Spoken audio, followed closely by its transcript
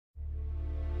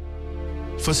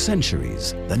For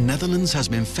centuries, the Netherlands has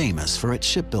been famous for its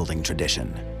shipbuilding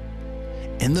tradition.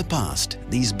 In the past,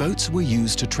 these boats were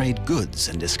used to trade goods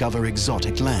and discover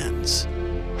exotic lands.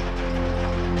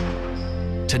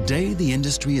 Today, the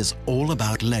industry is all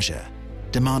about leisure,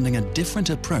 demanding a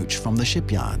different approach from the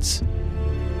shipyards.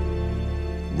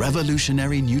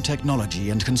 Revolutionary new technology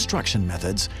and construction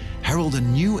methods herald a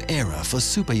new era for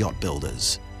superyacht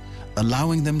builders,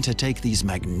 allowing them to take these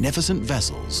magnificent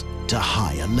vessels to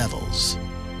higher levels.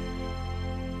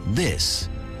 This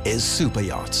is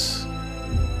Superyachts.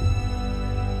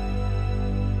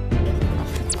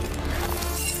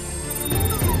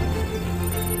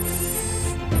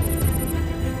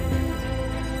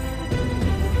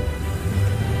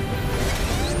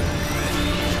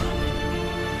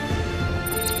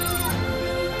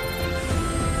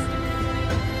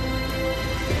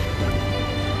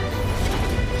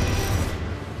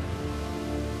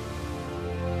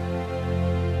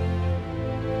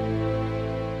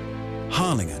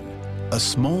 A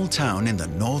small town in the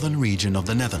northern region of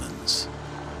the Netherlands.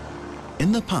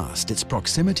 In the past, its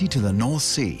proximity to the North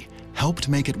Sea helped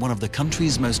make it one of the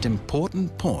country's most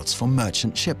important ports for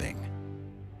merchant shipping.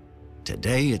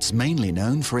 Today, it's mainly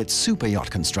known for its superyacht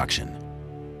construction.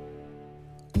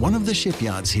 One of the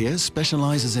shipyards here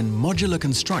specializes in modular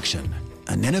construction,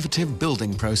 an innovative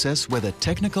building process where the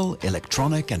technical,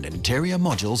 electronic, and interior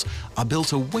modules are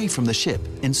built away from the ship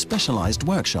in specialized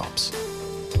workshops.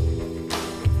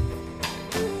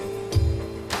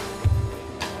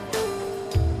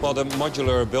 Well, the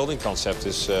modular building concept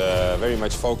is very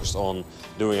much focused on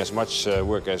doing as much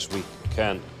work as we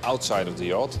can outside of the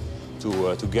yacht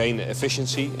to gain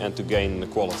efficiency and to gain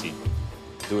quality.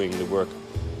 Doing the work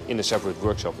in a separate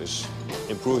workshop is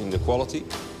improving the quality.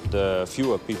 The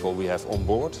fewer people we have on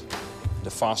board,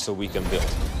 the faster we can build.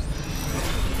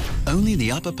 Only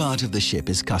the upper part of the ship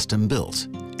is custom built.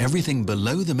 Everything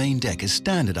below the main deck is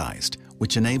standardized,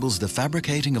 which enables the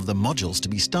fabricating of the modules to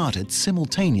be started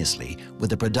simultaneously with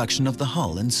the production of the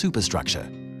hull and superstructure.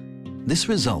 This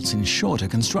results in shorter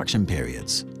construction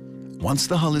periods. Once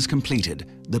the hull is completed,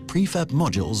 the prefab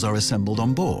modules are assembled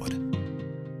on board.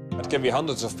 It can be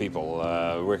hundreds of people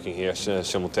working here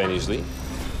simultaneously,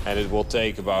 and it will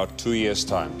take about 2 years'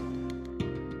 time.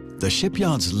 The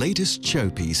shipyard's latest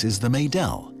showpiece is the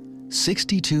Maydell,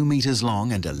 62 meters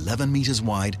long and 11 meters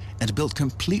wide, and built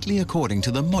completely according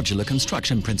to the modular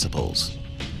construction principles.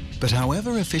 But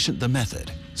however efficient the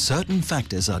method, certain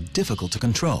factors are difficult to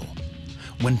control.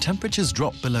 When temperatures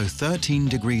drop below 13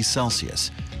 degrees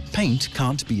Celsius, paint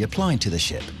can't be applied to the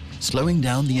ship, slowing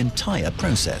down the entire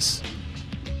process.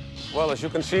 Well, as you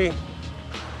can see,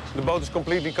 the boat is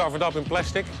completely covered up in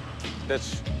plastic.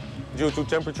 That's due to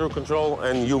temperature control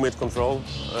and humid control.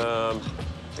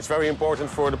 It's very important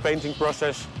for the painting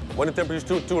process. When the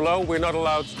temperature is too low, we're not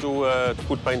allowed to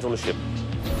put paint on the ship.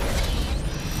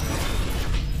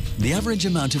 The average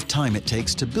amount of time it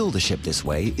takes to build a ship this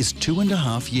way is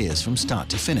 2.5 years from start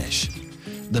to finish.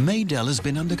 The Maydell has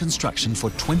been under construction for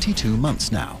 22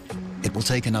 months now. It will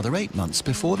take another 8 months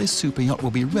before this superyacht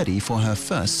will be ready for her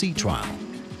first sea trial.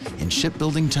 In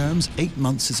shipbuilding terms, 8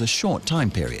 months is a short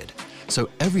time period, so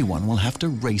everyone will have to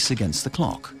race against the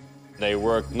clock. They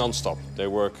work non-stop. They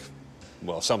work,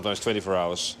 well, sometimes 24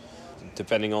 hours,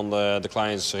 depending on the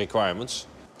client's requirements.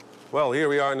 Well, here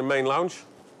we are in the main lounge.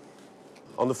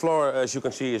 On the floor, as you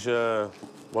can see, is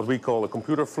what we call a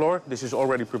computer floor. This is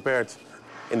already prepared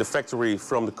in the factory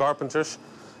from the carpenters.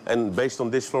 And based on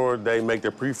this floor, they make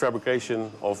their prefabrication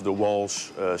of the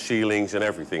walls, ceilings, and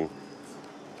everything.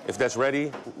 If that's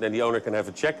ready, then the owner can have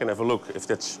a check and have a look if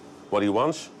that's what he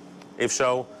wants. If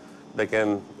so, they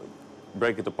can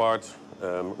break it apart,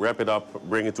 wrap it up,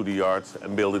 bring it to the yard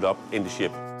and build it up in the ship.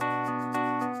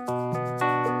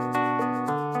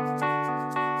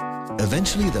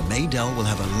 Eventually, the Maydell will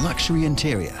have a luxury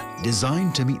interior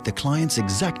designed to meet the client's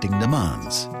exacting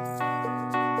demands.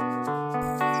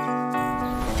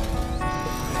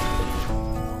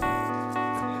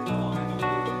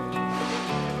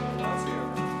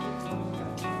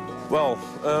 Well,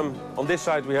 on this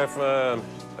side we have a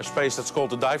space that's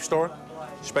called the dive store,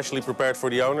 specially prepared for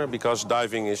the owner because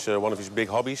diving is one of his big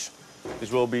hobbies.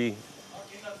 This will be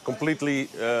completely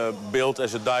built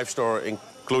as a dive store,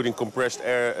 including compressed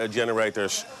air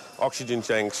generators, oxygen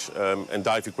tanks, and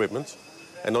dive equipment.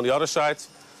 And on the other side,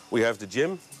 we have the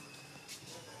gym.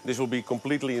 This will be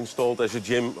completely installed as a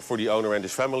gym for the owner and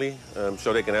his family,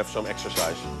 so they can have some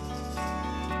exercise.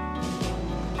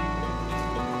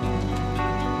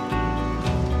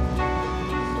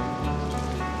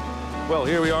 Well,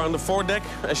 here we are on the foredeck,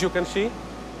 as you can see.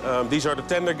 These are the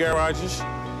tender garages.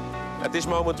 At this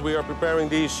moment, we are preparing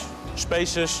these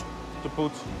spaces to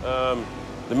put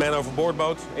the man overboard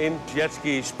boat in. Jet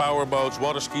skis, power boats,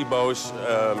 water ski boats.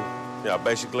 Yeah,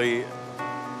 basically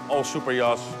all super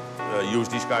yachts use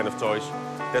these kind of toys.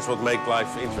 That's what makes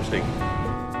life interesting.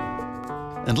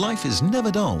 And life is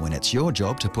never dull when it's your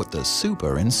job to put the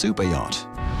super in super yacht.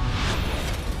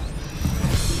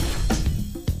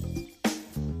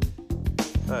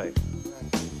 Hey.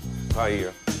 Ga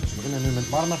hier. We beginnen nu met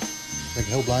marmer. Daar ben ik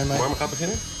heel blij mee. Marmer gaat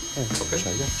beginnen? Ja, Oké.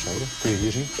 Zeker. Kun je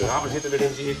hier zien. De ramen zitten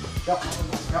erin, zie ik. Ja.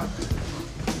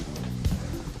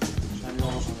 We zijn nu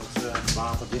alles aan het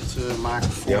water dicht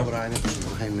maken, voorbereiden. Zodat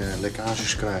we geen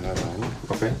lekkages krijgen uiteindelijk.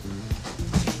 Oké.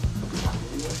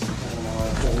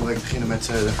 Volgende week beginnen met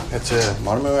het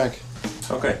marmerwerk.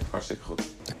 Oké, hartstikke goed.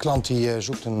 De klant die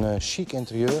zoekt een chic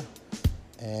interieur.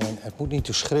 En het moet niet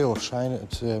te schreeuwig zijn.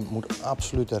 Het moet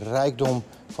absoluut de rijkdom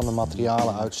van de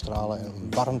materialen uitstralen en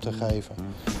warmte geven.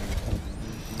 En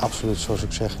absoluut, zoals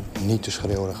ik zeg, niet te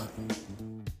schreeuwig.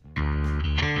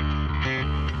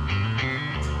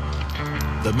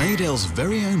 The Maydel's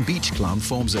very own beach club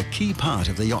forms a key part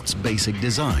of the yacht's basic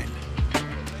design.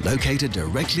 Located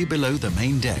directly below the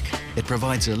main deck, it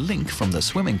provides a link from the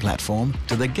swimming platform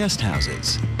to the guest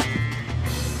houses.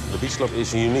 The beach club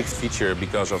is a unique feature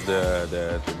because of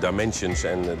the dimensions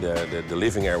and the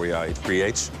living area it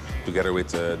creates, together with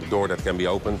the door that can be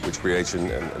opened, which creates a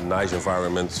nice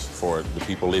environment for the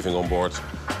people living on board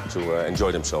to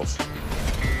enjoy themselves.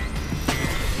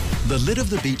 The lid of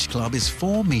the beach club is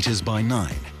 4 meters by 9.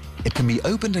 It can be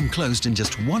opened and closed in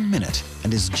just 1 minute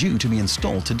and is due to be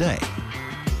installed today.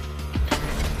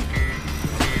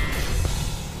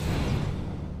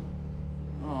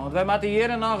 Wij moeten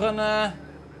hier nog een...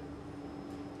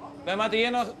 Wij moeten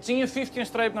hier nog 10-15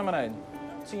 streep naar beneden.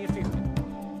 10-15.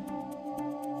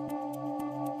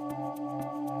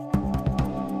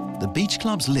 The beach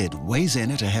club's lid weighs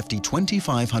in at a hefty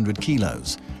 2,500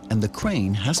 kilos, and the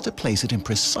crane has to place it in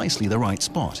precisely the right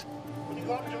spot.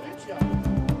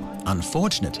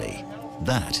 Unfortunately,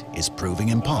 that is proving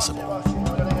impossible.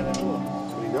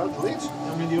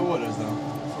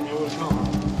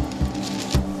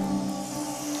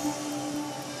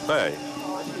 Hey.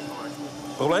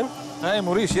 Probleem? Hé,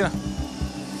 Maurice, ja.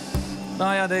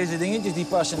 Nou ja, deze dingetjes die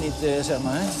passen niet, zeg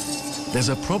maar. Hè? There's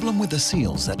a problem with the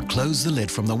seals that close the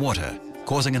lid from the water,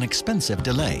 causing an expensive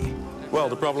delay. Well,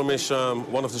 the problem is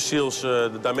one of the seals,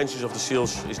 the dimensions of the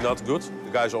seals is not good.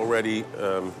 The guys already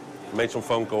made some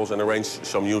phone calls and arranged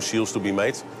some new seals to be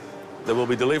made. They will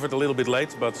be delivered a little bit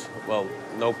late, but, well,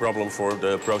 no problem for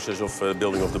the process of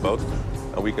building of the boat.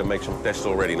 And we can make some tests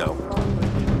already now.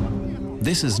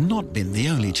 This has not been the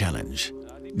only challenge.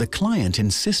 The client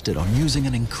insisted on using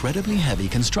an incredibly heavy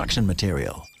construction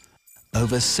material.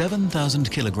 Over 7,000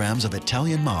 kilograms of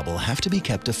Italian marble have to be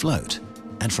kept afloat.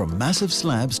 And from massive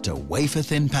slabs to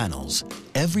wafer-thin panels,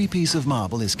 every piece of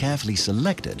marble is carefully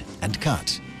selected and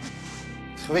cut.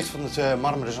 Het gewicht van het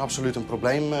marmer is absoluut een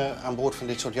probleem aan boord van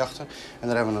dit soort jachten. En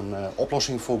daar hebben we een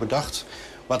oplossing voor bedacht.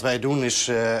 Wat wij doen is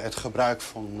het gebruik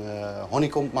van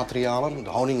honeycombmaterialen, de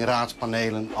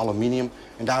honingraadpanelen, aluminium.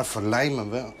 En daar verlijmen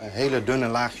we hele dunne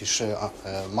laagjes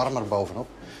marmer bovenop.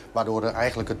 Waardoor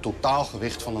eigenlijk het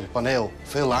totaalgewicht van een paneel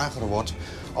veel lager wordt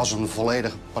als een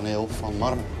volledig paneel van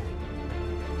marmer.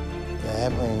 We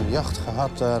hebben een jacht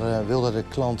gehad, daar wilde de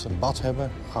klant een bad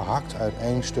hebben, gehakt uit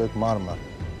 1 stuk marmer.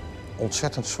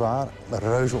 Ontzettend zwaar,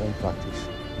 reuze onpraktisch,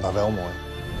 maar wel mooi.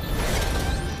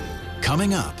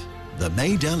 Coming up, the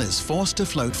Maydel is forced to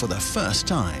float for the first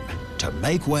time to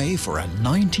make way for a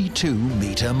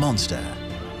 92-meter monster.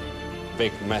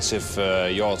 Big, massive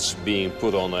yachts being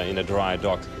put on in a dry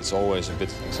dock, it's always a bit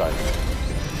exciting.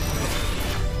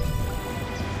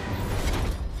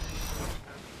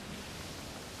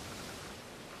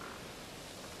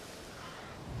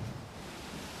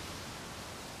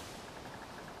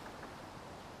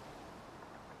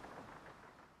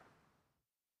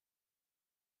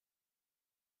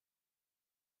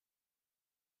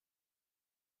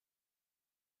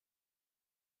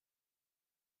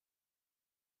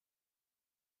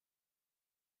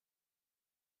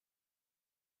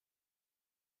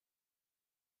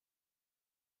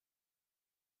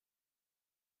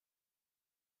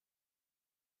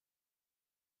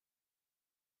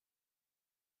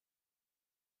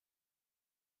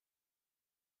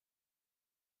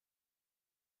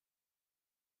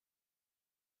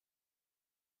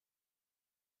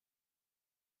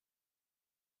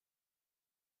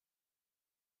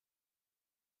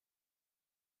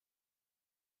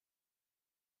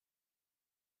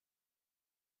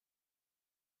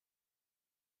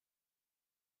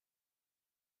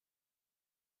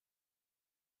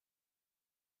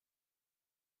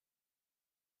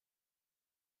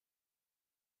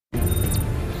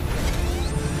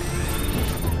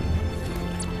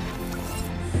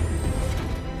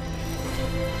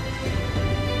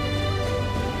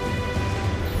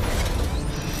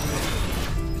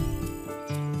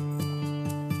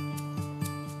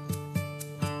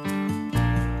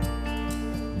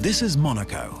 This is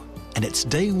Monaco, and it's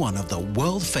day one of the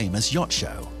world-famous yacht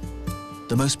show.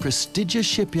 The most prestigious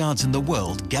shipyards in the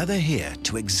world gather here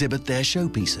to exhibit their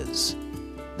showpieces.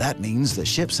 That means the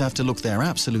ships have to look their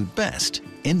absolute best,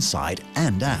 inside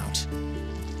and out.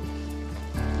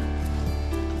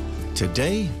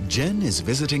 Today, Jen is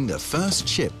visiting the first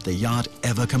ship the yacht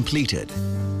ever completed.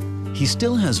 He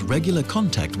still has regular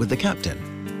contact with the captain.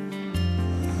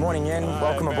 Morning, Jen.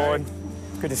 Welcome aboard.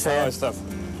 Good to see you. Nice stuff.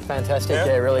 Fantastic.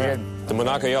 Yeah, really good. The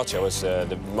Monaco Yacht Show is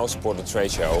the most important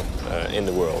trade show in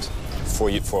the world for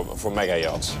mega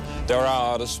yachts. There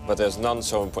are others, but there's none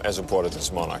as important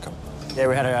as Monaco. Yeah,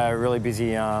 we had a really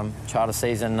busy charter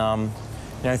season.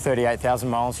 38,000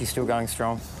 miles. He's still going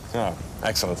strong. Yeah,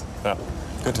 excellent. Yeah.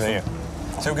 Good to hear.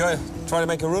 So we go try to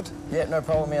make a route? Yeah, no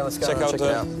problem. Yeah, let's go check it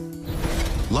out.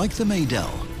 Like the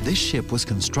Maydell, this ship was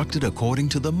constructed according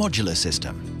to the modular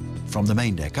system. From the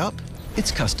main deck up,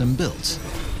 it's custom built.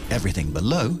 Everything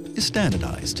below is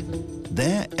standardized.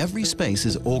 There, every space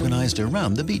is organized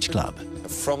around the beach club.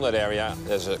 From that area,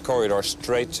 there's a corridor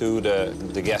straight to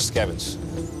the guest cabins.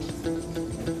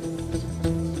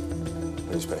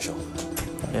 Very special.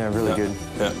 Yeah, really good.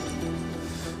 Yeah.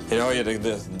 You know,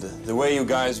 the way you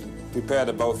guys prepare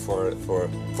the boat for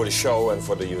the show and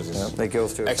for the users. Yeah, the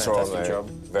girls do a fantastic job.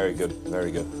 Very good,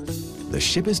 very good. The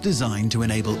ship is designed to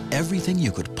enable everything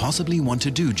you could possibly want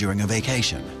to do during a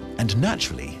vacation. And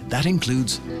naturally, that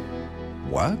includes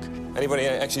work. Anybody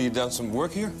actually done some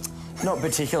work here? Not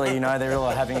particularly, they're all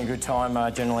having a good time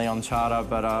generally on charter,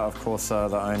 but of course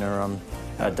the owner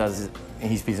does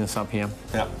his business up here.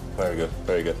 Yeah, very good,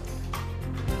 very good.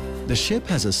 The ship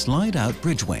has a slide-out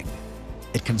bridge wing.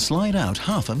 It can slide out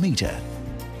half a meter.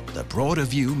 The broader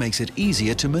view makes it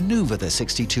easier to maneuver the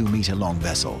 62-meter-long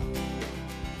vessel.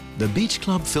 The beach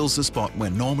club fills the spot where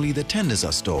normally the tenders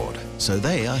are stored, so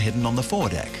they are hidden on the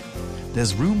foredeck.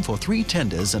 There's room for 3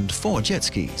 tenders and 4 jet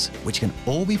skis, which can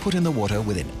all be put in the water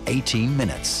within 18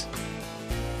 minutes.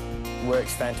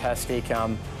 Works fantastic.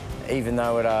 Even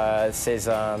though it says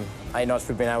 8 knots,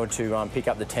 we've been able to pick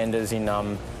up the tenders in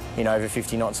over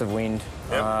 50 knots of wind,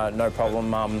 yep. No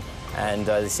problem, and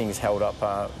this thing's held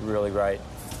up really great.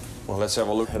 Well, let's have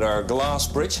a look at our glass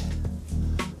bridge.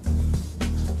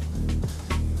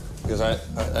 Because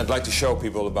I'd like to show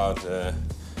people about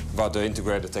the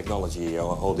integrated technology,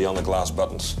 all the under glass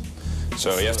buttons.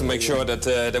 So you have to make sure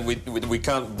that we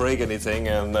can't break anything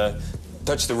and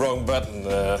touch the wrong button.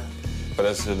 But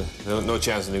there's no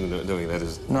chance of doing that,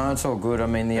 is it? No, it's all good. I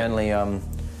mean, the only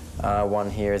one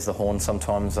here is the horn.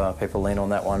 Sometimes people lean on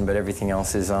that one, but everything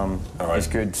else is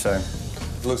good. So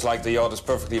it looks like the yacht is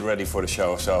perfectly ready for the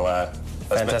show. So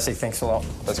fantastic. Thanks a lot.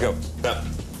 Let's go. Yeah.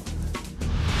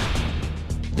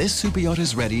 This super yacht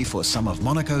is ready for some of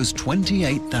Monaco's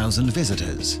 28,000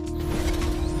 visitors.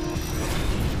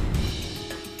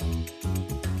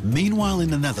 Meanwhile, in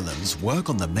the Netherlands, work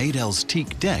on the Maydell's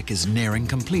teak deck is nearing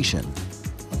completion.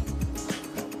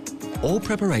 All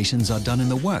preparations are done in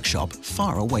the workshop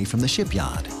far away from the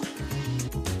shipyard.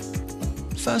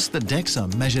 First, the decks are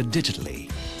measured digitally.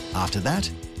 After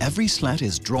that, every slat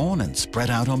is drawn and spread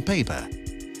out on paper.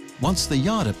 Once the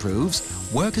yard approves,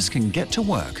 workers can get to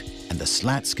work and the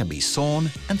slats can be sawn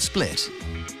and split.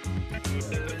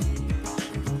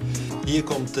 Hier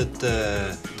komt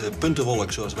de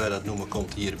puntenwolk, zoals wij dat noemen,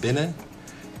 komt hier binnen.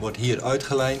 Wordt hier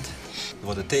uitgelijnd. Er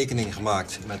wordt een tekening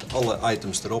gemaakt met alle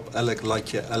items erop. Elk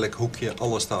latje, elk hoekje,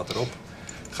 alles staat erop.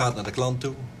 Gaat naar de klant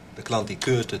toe. De klant die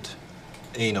keurt het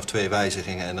 1 of 2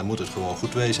 wijzigingen en dan moet het gewoon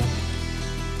goed wezen.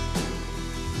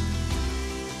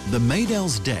 The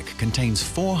Maydell's deck contains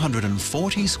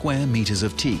 440 square meters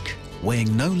of teak,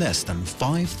 weighing no less than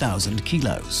 5,000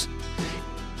 kilos.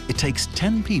 It takes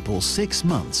 10 people 6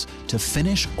 months to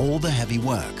finish all the heavy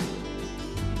work.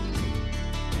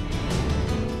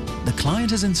 The client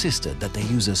has insisted that they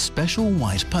use a special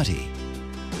white putty.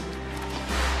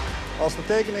 Als de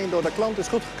tekening door de klant is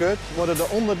goedgekeurd, worden de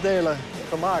onderdelen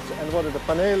gemaakt en worden de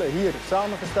panelen hier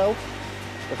samengesteld.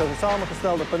 De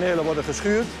samengestelde panelen worden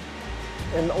geschuurd,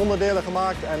 in onderdelen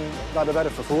gemaakt en naar de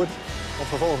werf vervoerd om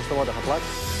vervolgens te worden geplakt.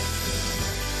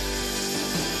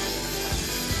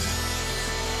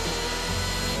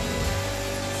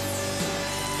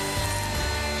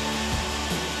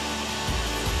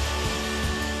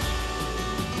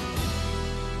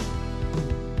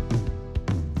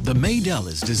 The Maydell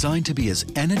is designed to be as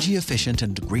energy efficient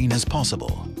and green as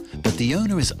possible, but the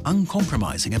owner is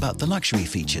uncompromising about the luxury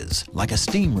features, like a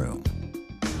steam room.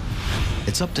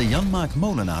 It's up to Jan-Mark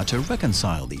Molenaar to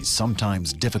reconcile these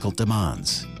sometimes difficult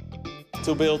demands.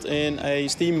 To build in a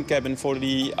steam cabin for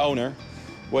the owner,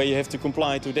 where you have to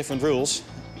comply to different rules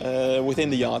within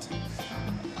the yacht.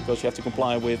 because you have to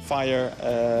comply with fire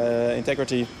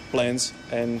integrity plans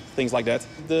and things like that.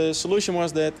 The solution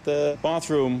was that the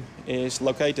bathroom is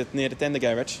located near the tender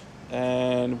garage,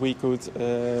 and we could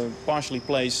partially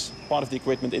place part of the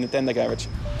equipment in the tender garage.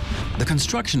 The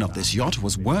construction of this yacht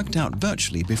was worked out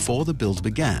virtually before the build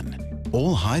began.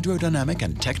 All hydrodynamic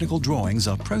and technical drawings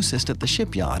are processed at the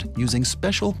shipyard using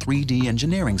special 3D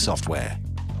engineering software.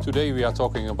 Today we are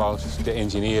talking about the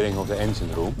engineering of the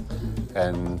engine room,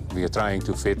 and we are trying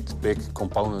to fit big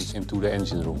components into the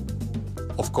engine room.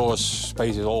 Of course,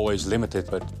 space is always limited,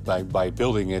 but by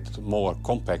building it more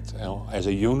compact as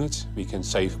a unit, we can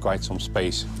save quite some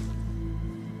space.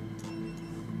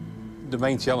 The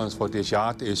main challenge for this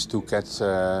yacht is to get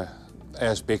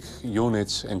as big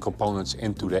units and components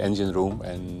into the engine room,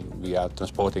 and we are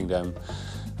transporting them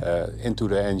into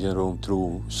the engine room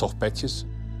through soft patches.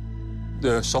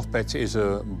 The soft patch is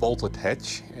a bolted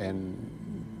hatch, and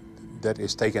that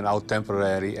is taken out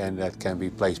temporarily, and that can be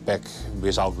placed back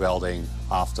without welding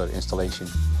after installation.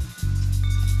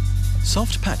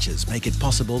 Soft patches make it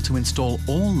possible to install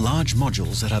all large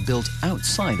modules that are built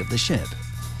outside of the ship.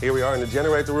 Here we are in the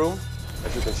generator room.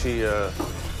 As you can see,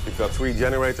 we've got 3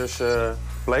 generators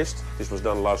placed. This was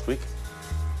done last week.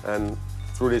 And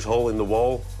through this hole in the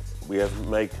wall, we have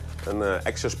made an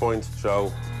access point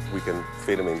so we can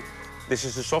fit them in. This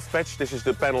is the soft patch. This is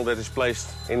the panel that is placed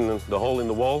in the hole in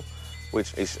the wall,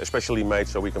 which is especially made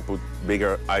so we can put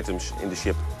bigger items in the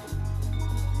ship.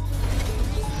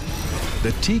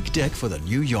 The teak deck for the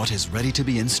new yacht is ready to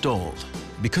be installed.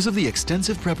 Because of the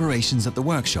extensive preparations at the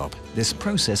workshop, this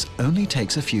process only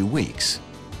takes a few weeks.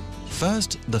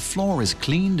 First, the floor is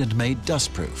cleaned and made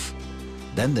dustproof.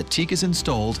 Then the teak is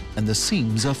installed and the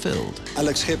seams are filled.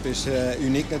 Elk schip is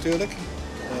uniek natuurlijk.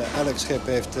 Elk schip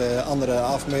heeft andere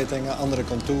afmetingen, andere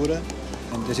contouren.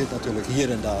 En er zit natuurlijk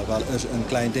hier en daar wel eens een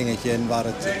klein dingetje in waar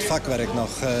het vakwerk nog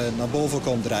naar boven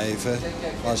komt drijven.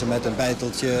 Waar ze met een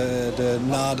bijteltje de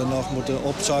naden nog moeten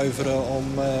opzuiveren om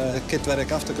het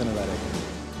kitwerk af te kunnen werken.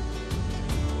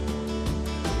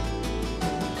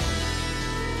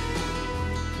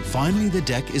 Finally, the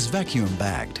deck is vacuum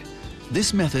bagged.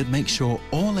 This method makes sure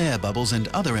all air bubbles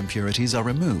and other impurities are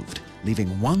removed, leaving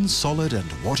one solid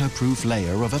and waterproof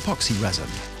layer of epoxy resin.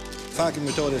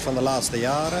 Vacuummethode is van de laatste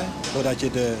jaren. Doordat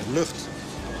je de lucht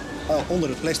onder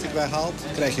het plastic weghaalt,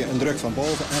 krijg je een druk van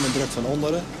boven en een druk van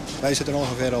onderen. Wij zitten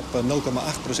ongeveer op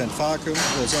 0,8% vacuüm.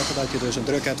 Dat wil zeggen dat je dus een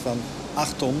druk hebt van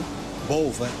 8 ton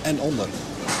boven en onder.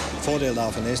 Het voordeel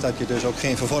daarvan is dat je dus ook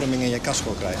geen vervorming in je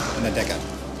casco krijgt, in het dekker.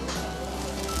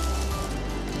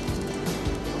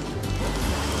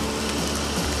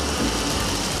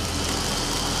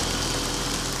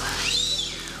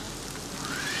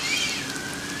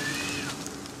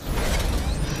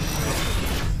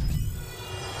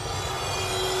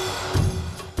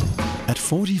 At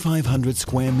 4,500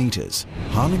 square meters,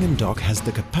 Harlingen Dock has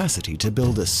the capacity to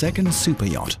build a second super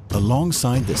yacht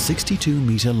alongside the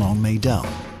 62-meter-long Maydell.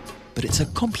 But it's a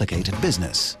complicated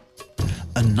business.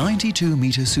 A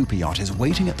 92-meter super yacht is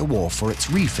waiting at the wharf for its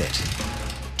refit.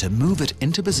 To move it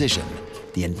into position,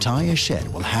 the entire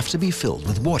shed will have to be filled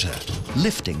with water,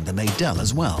 lifting the Maydell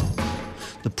as well.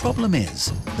 The problem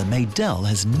is, the Maydell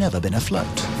has never been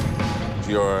afloat.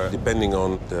 You're depending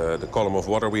on the column of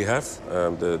water we have,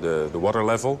 the water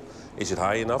level. Is it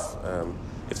high enough?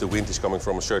 If the wind is coming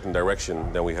from a certain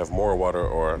direction, then we have more water,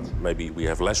 or maybe we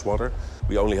have less water.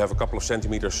 We only have a couple of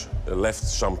centimeters left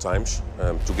sometimes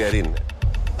to get in.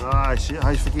 Ah,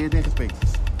 hij is verkeerd ingepikt.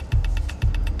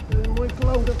 Mooi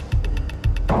kloten.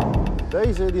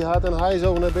 Deze die had een hij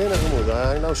zo naar binnen gemoeten.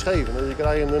 Hij is nou scheef, dus je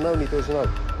krijgt hem er nou niet tussenop.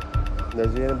 Dat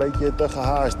is weer een beetje te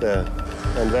gehaast aan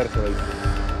het werk geweest.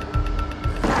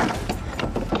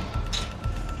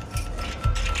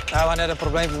 Ja, we hadden net een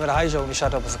probleempje met de hijzo, die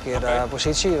zat op een verkeerde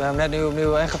positie. We hebben hem net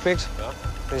opnieuw ingepikt. Ja.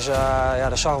 Dus ja,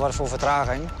 dat zorgt wat voor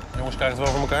vertraging. Jongens, krijgen het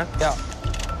wel voor elkaar? Ja.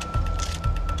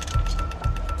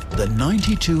 The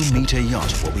 92-meter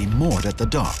yacht will be moored at the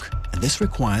dock, and this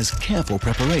requires careful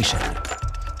preparation.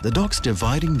 The dock's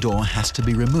dividing door has to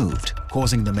be removed,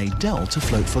 causing the Maydell to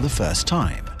float for the first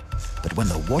time. But when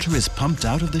the water is pumped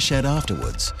out of the shed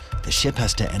afterwards, the ship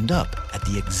has to end up at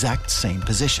the exact same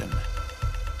position.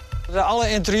 Alle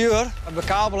interieur,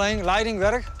 bekabeling,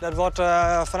 leidingwerk, dat wordt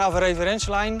vanaf een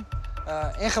referentielijn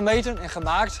ingemeten en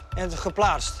gemaakt en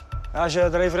geplaatst. Als je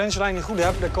de referentielijn niet goed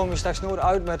hebt, dan kom je straks nooit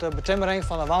uit met de betimmering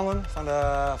van de wanden,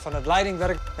 van het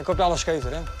leidingwerk. Dan komt alles scheef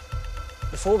erin.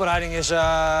 De voorbereiding is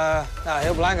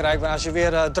heel belangrijk, want als je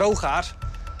weer droog gaat,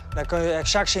 dan kun je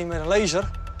exact zien met een laser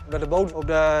dat de boot op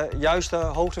de juiste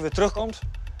hoogte weer terugkomt,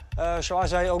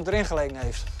 zoals hij ook erin gelegen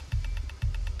heeft.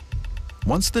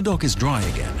 Once the dock is dry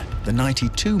again, the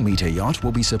 92-meter yacht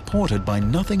will be supported by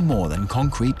nothing more than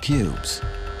concrete cubes.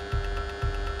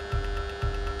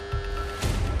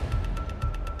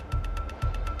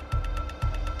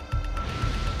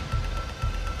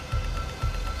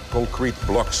 Concrete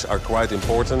blocks are quite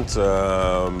important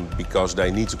because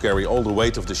they need to carry all the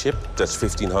weight of the ship. That's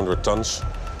 1,500 tons.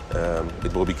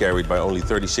 It will be carried by only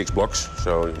 36 blocks,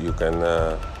 so you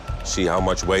can see how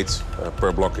much weight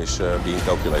per block is being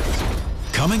calculated.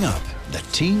 Coming up, the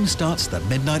team starts the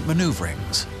midnight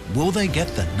maneuverings. Will they get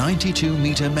the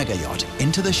 92-meter mega yacht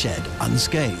into the shed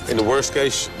unscathed? In the worst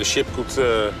case, the ship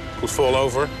could fall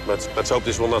over, but let's hope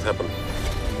this will not happen.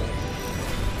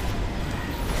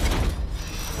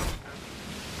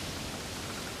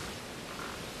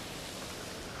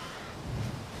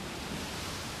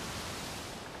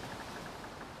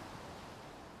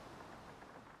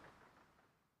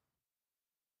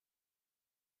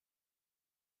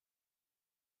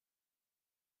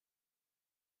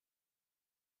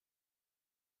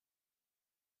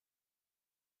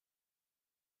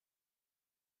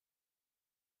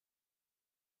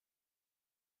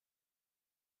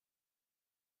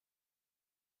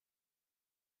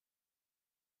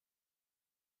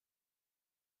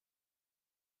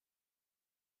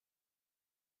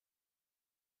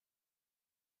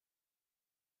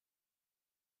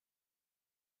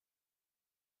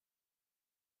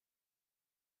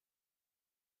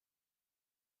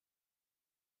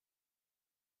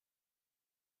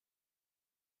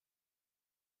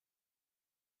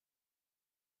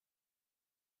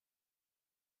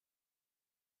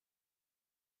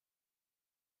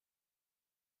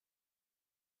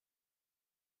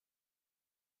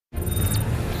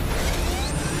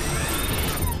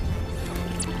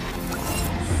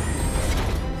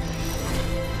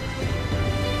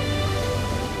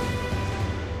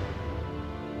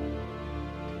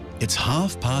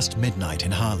 It's midnight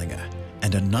in Harlingen,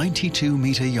 and a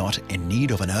 92-meter yacht in need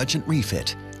of an urgent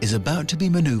refit is about to be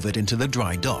maneuvered into the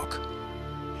dry dock.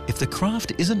 If the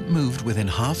craft isn't moved within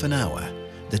half an hour,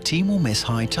 the team will miss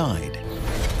high tide.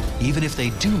 Even if they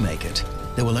do make it,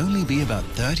 there will only be about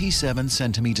 37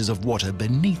 centimeters of water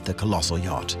beneath the colossal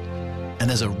yacht, and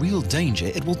there's a real danger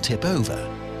it will tip over.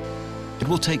 It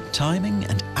will take timing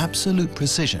and absolute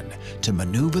precision to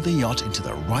maneuver the yacht into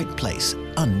the right place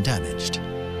undamaged.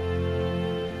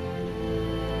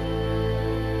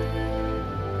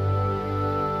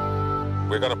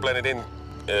 We're going to plan it in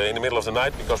the middle of the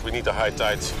night because we need the high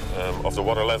tide of the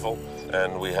water level,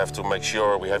 and we have to make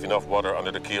sure we have enough water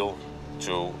under the keel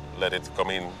to let it come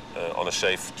in on a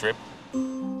safe trip.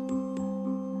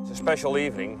 It's a special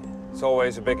evening. It's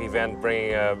always a big event,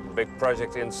 bringing a big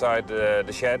project inside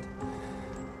the shed.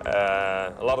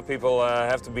 A lot of people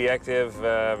have to be active,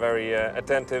 very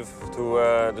attentive to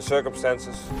the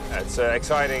circumstances. It's an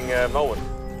exciting moment.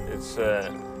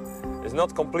 It's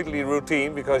not completely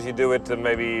routine because you do it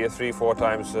maybe 3-4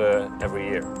 times every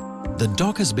year. The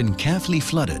dock has been carefully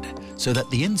flooded so that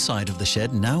the inside of the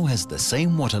shed now has the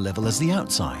same water level as the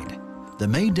outside. The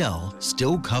Maydell,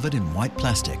 still covered in white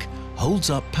plastic, holds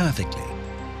up perfectly.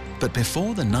 But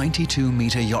before the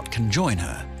 92-meter yacht can join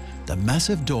her, the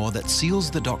massive door that seals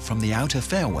the dock from the outer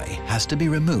fairway has to be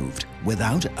removed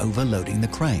without overloading the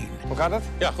crane. Hoe gaat het?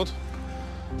 Ja, goed.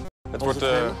 Het wordt,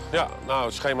 ja, nou,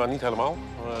 het schema niet helemaal.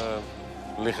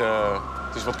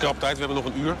 Het is wat krap tijd, we hebben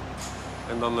nog een uur.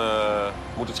 En dan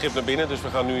moet het schip naar binnen, dus we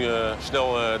gaan nu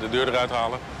snel de deur eruit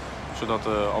halen. Zodat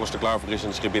alles er klaar voor is en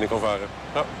het schip binnen kan varen.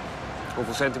 Ja.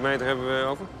 Hoeveel centimeter hebben we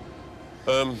over?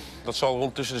 Dat zal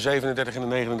rond tussen de 37 en de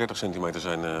 39 centimeter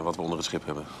zijn wat we onder het schip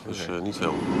hebben. Dus niet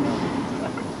veel.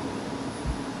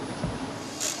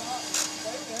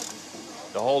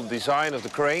 The whole design of the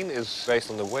crane is based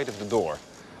on the weight of the door.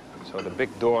 So the big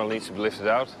door needs to be lifted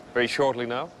out very shortly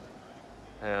now.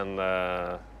 And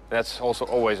that's also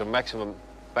always a maximum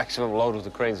load of the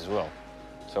cranes as well.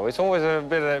 So it's always a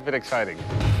bit exciting.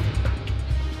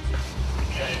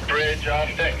 Bridge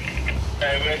on deck.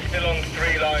 We're still on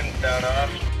 3 lines down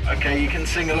aft. Okay, you can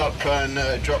single up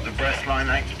and drop the breast line.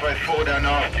 Thanks, both 4 down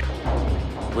aft.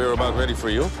 We're about ready for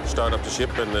you. Start up the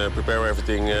ship and prepare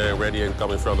everything ready and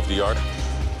come in front of the yard.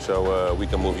 So we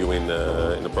can move you in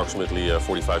approximately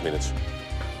 45 minutes.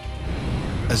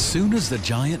 As soon as the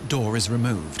giant door is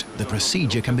removed, the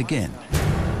procedure can begin.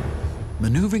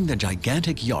 Maneuvering the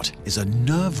gigantic yacht is a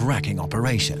nerve-wracking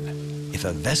operation. If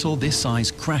a vessel this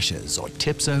size crashes or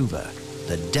tips over,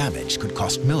 the damage could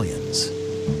cost millions.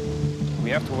 We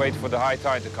have to wait for the high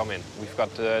tide to come in. We've got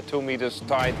 2 meters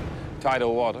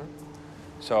tidal water.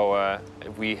 So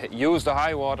if we use the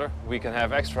high water, we can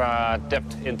have extra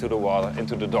depth into the water,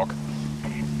 into the dock.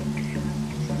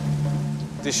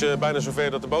 Het is bijna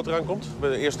zover dat de boot eraan komt. We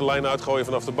de eerste lijnen uitgooien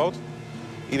vanaf de boot.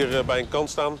 Ieder bij een kant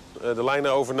staan, de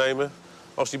lijnen overnemen.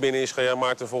 Als die binnen is, ga jij,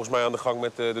 Maarten, volgens mij aan de gang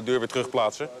met de deur weer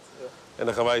terugplaatsen. En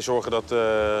dan gaan wij zorgen dat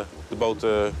de boot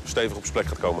stevig op zijn plek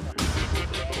gaat komen.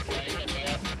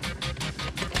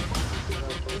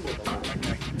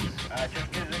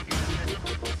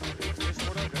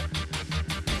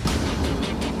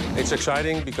 It's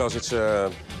exciting because it's a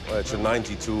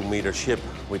 92-meter ship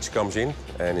which comes in.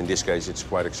 And in this case it's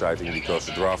quite exciting because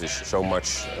the draft is so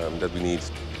much that we need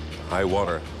high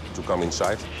water to come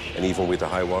inside. And even with the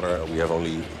high water, we have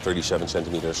only 37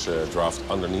 centimeters draft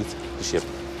underneath the ship.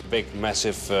 Big,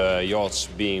 massive yachts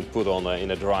being put on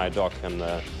in a dry dock, and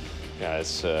yeah,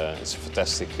 it's a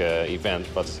fantastic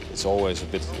event, but it's always a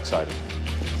bit exciting.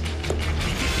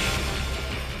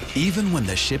 Even when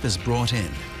the ship is brought in,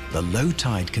 the low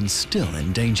tide can still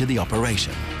endanger the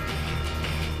operation.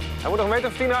 Hij moet nog een meter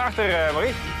of 10 naar achter,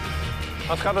 Maurice.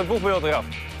 Anders gaat het boegbeeld eraf.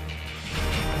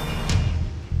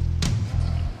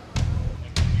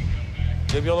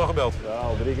 Die heb je al nog gebeld? Ja,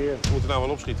 al 3 keer. We moeten nou wel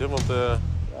opschieten, want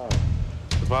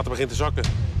het water begint te zakken.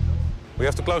 We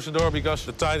have to close the door because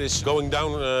the tide is going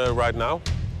down right now.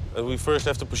 And we first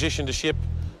have to position the ship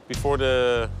before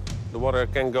the water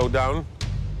can go down,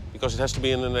 because it has to be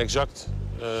in an exact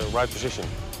right position.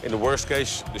 In the worst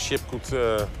case, the ship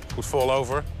could fall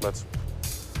over, but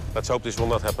let's hope this will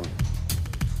not happen.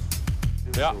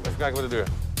 Ja, even kijken bij de deur.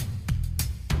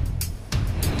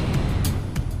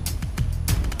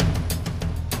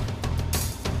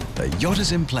 The yacht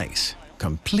is in place,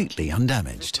 completely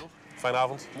undamaged. Fijne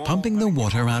avond. Pumping the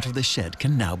water out of the shed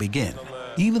can now begin.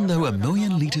 Even though 1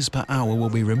 million litres per hour will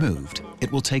be removed, it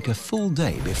will take a full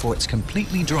day before it's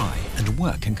completely dry and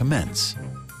work can commence.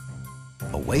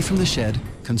 Away from the shed,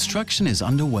 construction is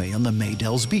underway on the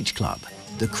Maydells Beach Club.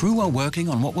 The crew are working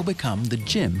on what will become the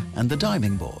gym and the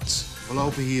diving boards. We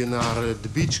lopen hier naar de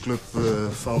beachclub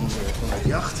van het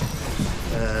jacht.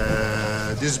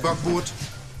 Dit is het bakboord,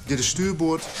 dit is het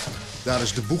stuurboord, daar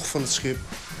is de boeg van het schip.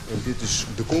 En dit is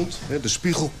de kont. De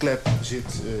spiegelklep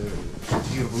zit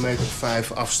hier op 1,5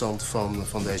 meter afstand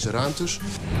van deze ruimtes.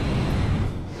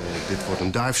 Dit wordt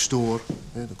een dive store.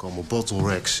 Er komen bottle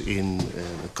racks in,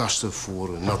 kasten voor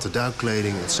natte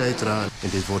duikkleding, etc. En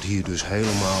dit wordt hier dus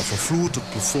helemaal van vloer tot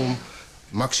plafond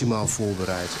maximaal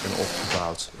voorbereid en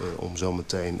opgebouwd. Om zo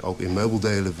meteen ook in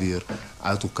meubeldelen weer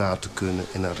uit elkaar te kunnen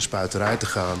en naar de spuiterij te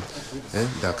gaan.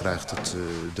 Daar krijgt het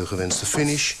de gewenste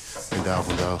finish. En daar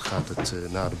vandaan gaat het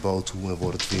naar de boot toe en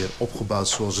wordt het weer opgebouwd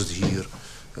zoals het hier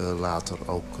later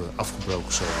ook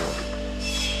afgebroken zal worden.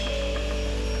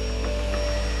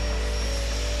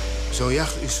 Zo'n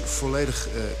jacht is volledig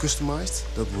customized.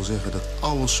 Dat wil zeggen dat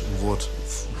alles wordt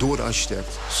door de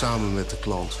architect samen met de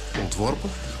klant ontworpen.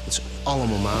 Het is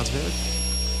allemaal maatwerk.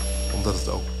 Omdat het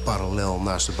ook parallel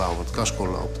naast de bouw van het casco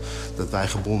loopt. Dat wij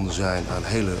gebonden zijn aan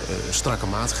hele strakke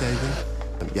maatgeving.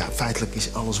 Ja, feitelijk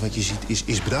is alles wat je ziet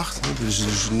is bedacht. Er is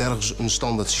dus nergens een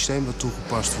standaard systeem dat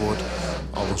toegepast wordt.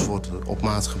 Alles wordt op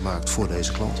maat gemaakt voor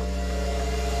deze klant.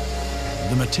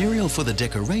 The material for the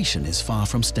decoration is far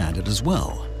from standard as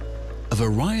well. A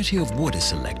variety of wood is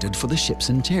selected for the ship's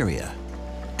interior.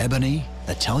 Ebony,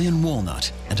 Italian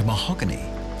walnut and mahogany.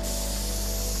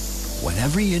 When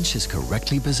every inch is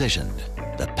correctly positioned,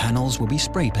 the panels will be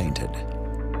spray painted.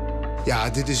 Ja,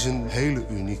 dit is een hele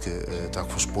unieke tak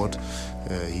van sport.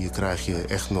 Hier krijg je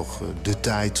echt nog de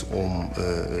tijd om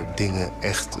dingen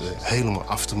echt helemaal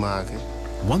af te maken.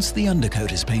 Once the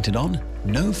undercoat is painted on,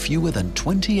 no fewer than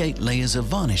 28 layers of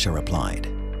varnish are applied.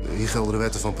 Hier gelden de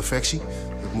wetten van perfectie.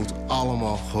 Het moet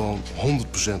allemaal gewoon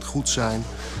 100% goed zijn.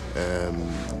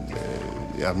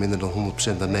 Ja, minder dan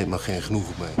 100%, daar neemt men geen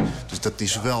genoegen mee. Dus dat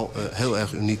is wel heel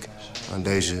erg uniek aan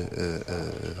deze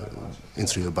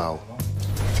interieurbouw.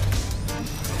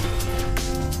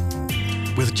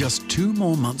 With just 2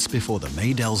 more months before the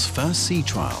Maydells' first sea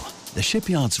trial, the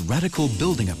shipyard's radical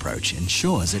building approach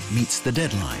ensures it meets the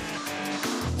deadline.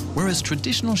 Whereas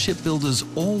traditional shipbuilders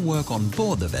all work on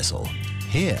board the vessel,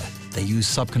 here they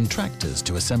use subcontractors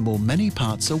to assemble many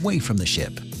parts away from the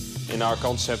ship. In our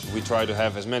concept, we try to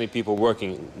have as many people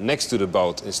working next to the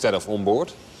boat instead of on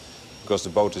board, because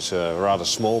the boat is a rather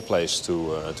small place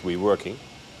to be working.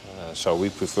 So we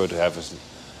prefer to have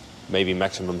maybe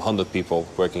maximum 100 people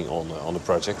working on the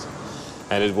project.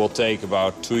 And it will take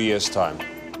about 2 years' time.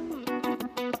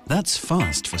 That's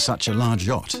fast for such a large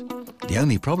yacht. The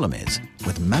only problem is,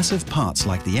 with massive parts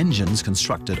like the engines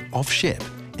constructed off-ship,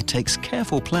 it takes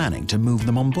careful planning to move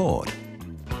them on board.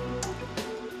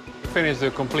 To finish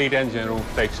the complete engine room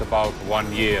takes about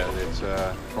 1 year. It's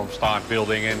from start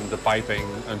building in the piping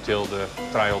until the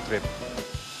trial trip.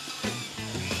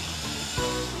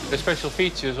 The special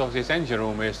features of this engine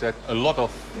room is that a lot of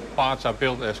parts are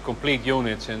built as complete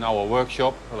units in our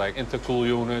workshop, like intercool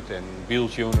unit and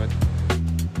wheels unit.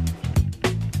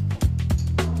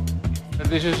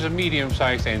 This is a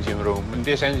medium-sized engine room. In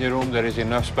this engine room there is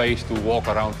enough space to walk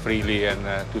around freely and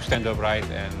to stand upright,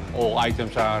 and all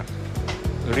items are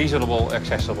reasonable,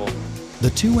 accessible. The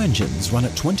two engines run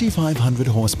at 2,500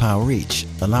 horsepower each,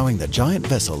 allowing the giant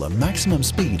vessel a maximum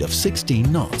speed of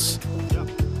 16 knots.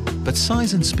 But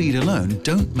size and speed alone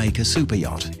don't make a super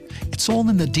yacht. It's all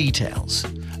in the details.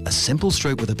 A simple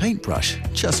stroke with a paintbrush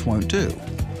just won't do.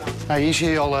 Nou, hier zie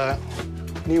je al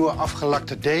nieuwe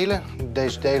afgelakte delen.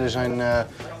 Deze delen zijn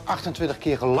 28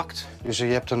 keer gelakt. Dus je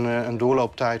hebt een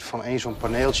doorlooptijd van één zo'n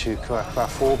paneeltje qua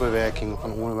voorbewerking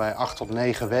van ongeveer 8 tot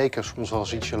 9 weken. Soms wel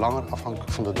eens ietsje langer,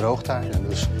 afhankelijk van de droogtijden.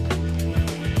 Dus...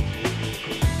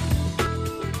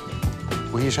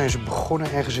 Hier zijn ze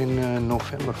begonnen ergens in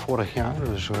november vorig jaar.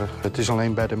 Dus het is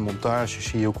alleen bij de montage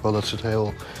zie je ook wel dat ze het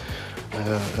heel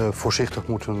voorzichtig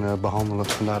moeten behandelen.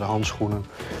 Vandaar de handschoenen.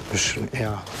 Dus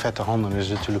ja, vette handen is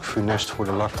natuurlijk funest voor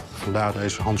de lak. Vandaar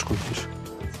deze handschoentjes.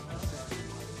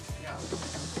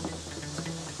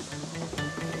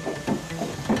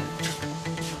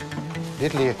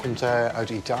 Dit leer komt uit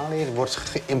Italië. Het wordt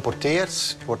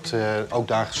geïmporteerd. Het wordt ook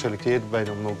daar geselecteerd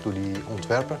door die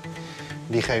ontwerper.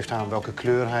 Die geeft aan welke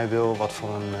kleur hij wil, wat voor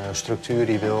een structuur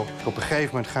hij wil. Op een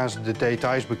gegeven moment gaan ze de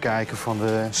details bekijken van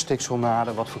de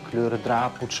stikselnaden. Wat voor kleur het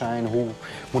draad moet zijn, hoe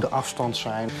moet de afstand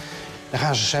zijn. Dan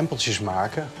gaan ze sampletjes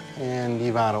maken. En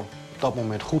die waren op dat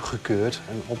moment goedgekeurd.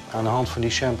 En aan de hand van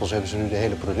die samples hebben ze nu de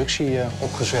hele productie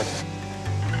opgezet.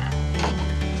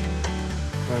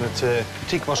 Het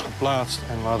kritiek was geplaatst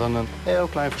en we hadden een heel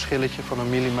klein verschilletje van 1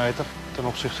 millimeter ten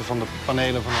opzichte van de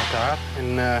panelen van elkaar.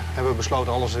 En hebben we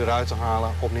besloten alles eruit te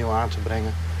halen, opnieuw aan te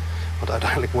brengen. Want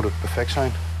uiteindelijk moet het perfect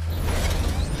zijn.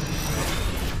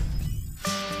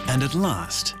 And at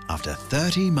last, after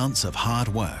 30 months of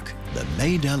hard work, the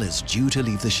Maydell is due to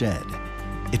leave the shed.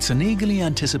 It's an eagerly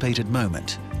anticipated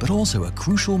moment, but also a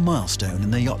crucial milestone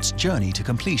in the yacht's journey to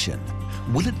completion.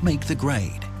 Will it make the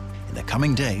grade? In the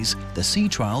coming days, the sea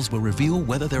trials will reveal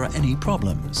whether there are any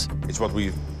problems. It's what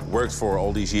we've worked for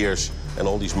all these years and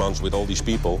all these months with all these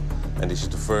people. And this is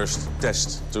the first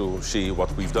test to see what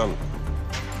we've done.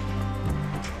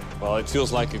 Well, it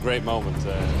feels like a great moment.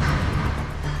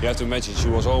 You have to imagine she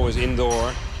was always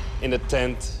indoor, in the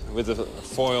tent, with the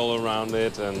foil around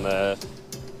it. And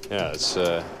yeah, it's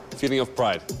a feeling of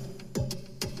pride.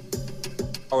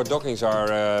 Our dockings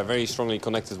are very strongly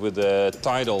connected with the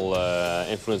tidal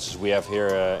influences we have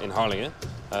here in Harlingen.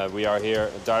 We are here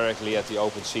directly at the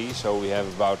open sea, so we have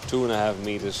about 2.5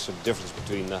 meters of difference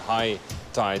between the high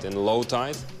tide and the low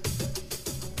tide.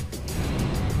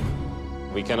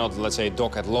 We cannot, let's say,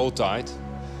 dock at low tide.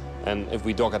 And if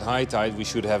we dock at high tide, we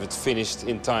should have it finished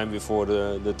in time before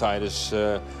the tide is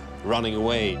running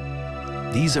away.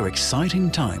 These are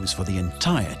exciting times for the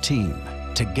entire team.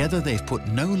 Together, they've put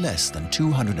no less than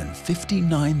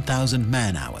 259,000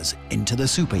 man-hours into the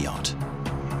super yacht.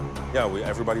 Yeah,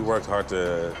 everybody worked hard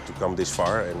to come this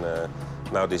far, and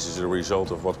now this is the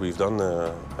result of what we've done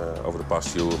over the past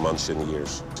few months and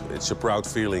years. It's a proud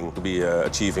feeling to be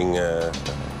achieving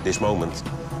this moment.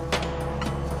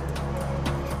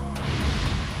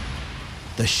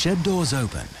 The shed doors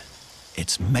open.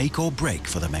 It's make or break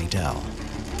for the Maydell.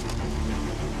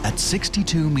 At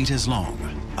 62 meters long,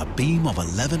 a beam of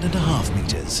 11.5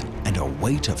 meters and a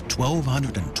weight of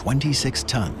 1,226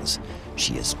 tons,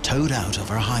 she is towed out of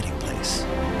her hiding place.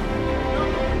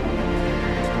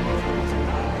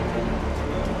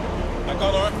 I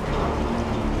got her.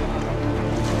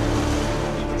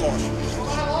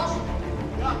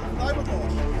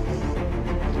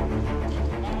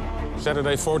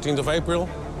 Saturday, 14th of April,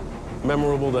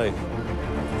 memorable day.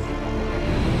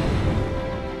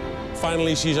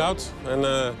 Finally, she's out, and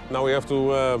now we have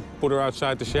to put her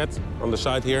outside the shed, on the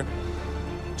side here.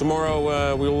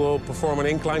 Tomorrow we will perform an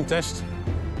incline test,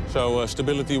 so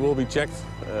stability will be checked.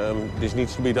 This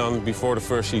needs to be done before the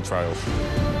first sea trials.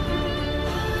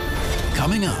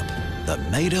 Coming up, the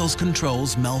Maydell's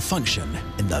controls malfunction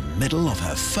in the middle of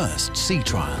her first sea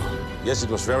trial. Yes, it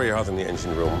was very hot in the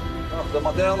engine room. De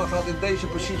Maydell gaat in deze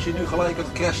positie nu gelijk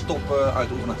het crashstop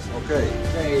uitoefenen. Oké.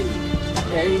 2,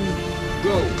 1,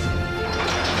 go!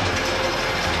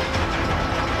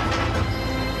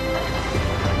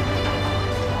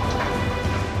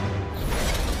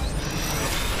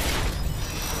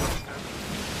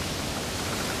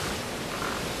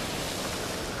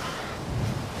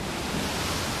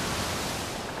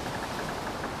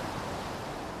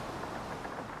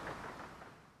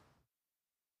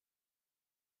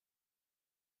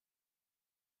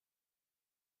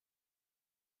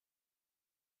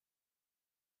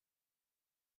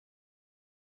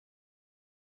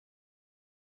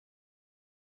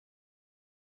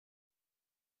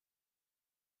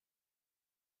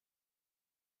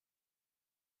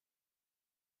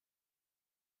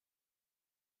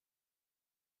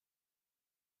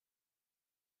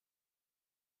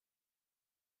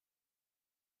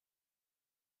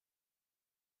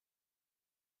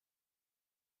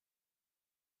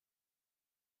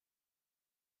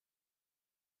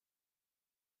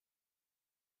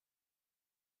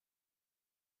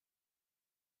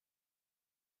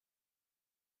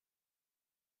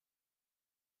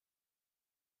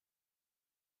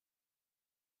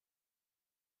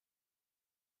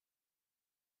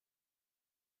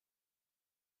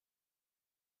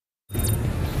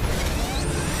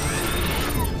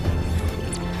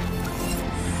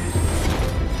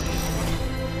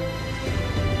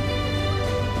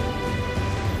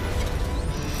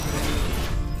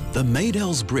 The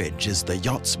Maydel's Bridge is the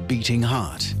yacht's beating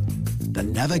heart. The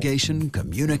navigation,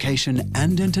 communication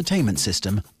and entertainment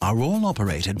system are all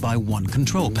operated by one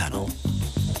control panel.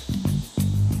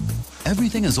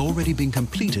 Everything has already been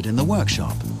completed in the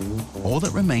workshop. All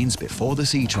that remains before the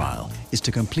sea trial is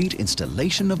to complete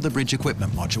installation of the bridge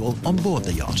equipment module on board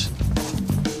the yacht.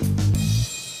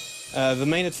 The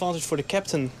main advantage for the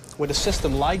captain with a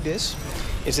system like this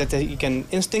is that he can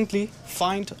instinctively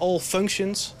find all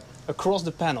functions across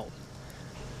the panel.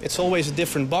 It's always a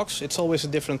different box, it's always a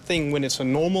different thing when it's a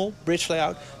normal bridge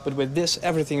layout, but with this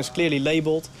everything is clearly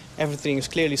labeled, everything is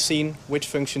clearly seen which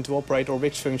function to operate or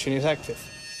which function is active.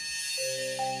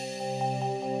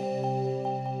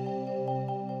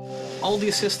 All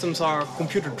these systems are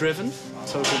computer-driven,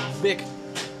 so it's a big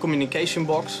communication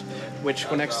box which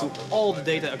connects to all the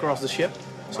data across the ship,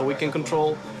 so we can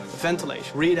control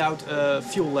ventilation, read out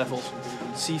fuel levels,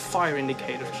 see fire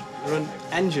indicators, run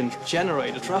engines,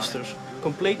 generator, thrusters,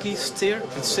 completely steer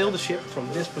and sail the ship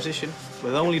from this position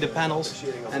with only the panels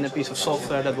and a piece of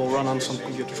software that will run on some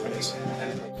computer screens.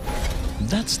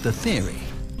 That's the theory,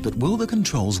 but will the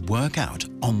controls work out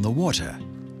on the water?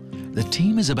 The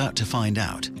team is about to find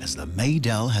out as the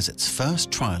Maydel has its first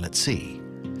trial at sea.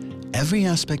 Every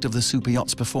aspect of the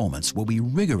Superyacht's performance will be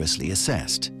rigorously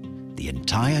assessed. The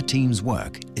entire team's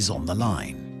work is on the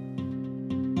line.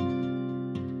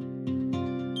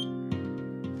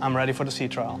 I'm ready for the sea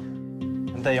trial,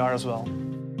 and they are as well.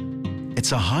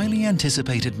 It's a highly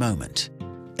anticipated moment.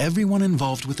 Everyone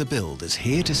involved with the build is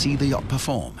here to see the yacht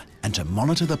perform and to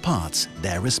monitor the parts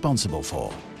they're responsible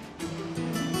for.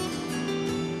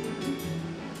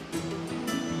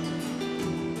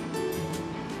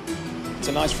 It's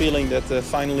a nice feeling that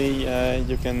finally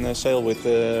you can sail with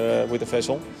the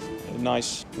vessel. A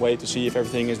nice way to see if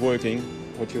everything is working,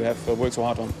 what you have worked so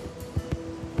hard on.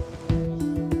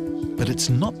 But it's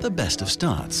not the best of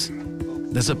starts.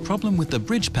 There's a problem with the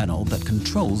bridge panel that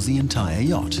controls the entire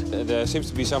yacht. There seems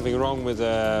to be something wrong with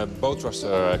the boat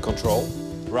thruster control.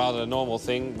 Rather a normal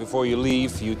thing. Before you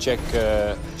leave, you check,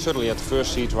 certainly at the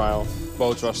first sea trial,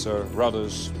 boat thruster,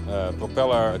 rudders,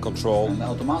 propeller control.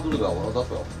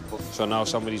 So now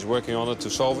somebody's working on it to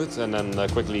solve it, and then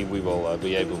quickly we will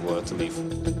be able to leave.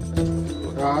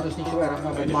 Ja, dat is niet zo erg,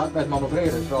 maar met manoeuvreren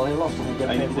is het wel heel lastig.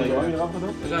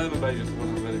 We zijn er mee bezig.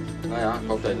 Nou ja, ik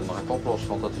hoop dat je het nog even oplost,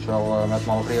 want dat is wel met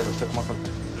manoeuvreren een stuk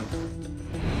makkelijker.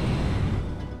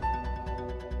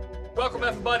 Welcome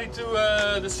everybody to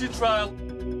the sea trial.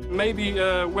 Maybe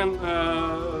when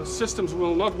systems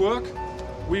will not work,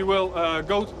 we will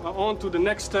go on to the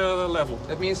next level.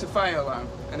 That means the fire alarm.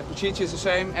 And the procedure is the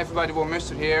same. Everybody will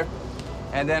muster here.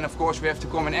 And then, of course, we have to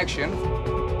come in action.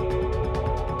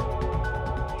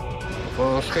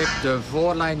 Voor schip, de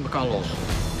voorlijn kan los.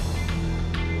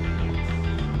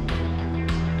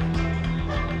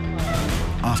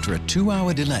 After a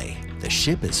 2-hour delay, the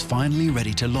ship is finally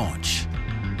ready to launch.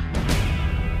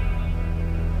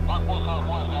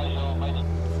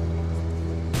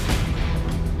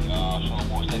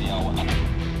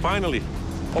 Finally,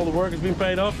 all the work has been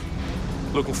paid off.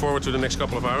 Looking forward to the next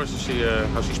couple of hours to see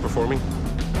how she's performing.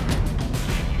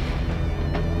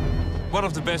 One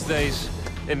of the best days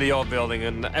in the yacht building,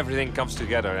 and everything comes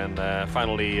together, and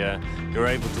finally you're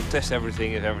able to test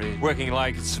everything and everything working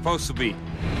like it's supposed to be.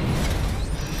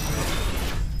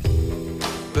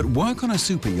 But work on a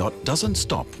super yacht doesn't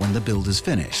stop when the build is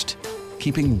finished.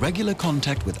 Keeping regular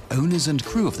contact with owners and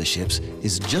crew of the ships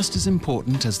is just as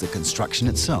important as the construction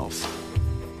itself.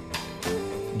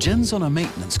 Jen's on a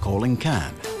maintenance call in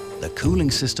Cannes. The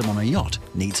cooling system on a yacht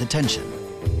needs attention.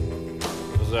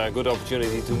 It was a good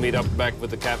opportunity to meet up back with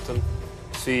the captain,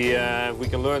 see if we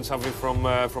can learn something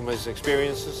from his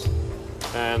experiences,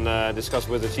 and discuss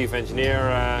with the chief engineer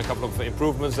a couple of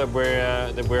improvements that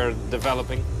we're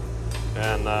developing.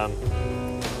 And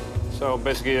so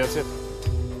basically that's it.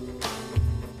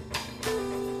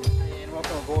 And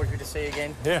welcome aboard, good to see you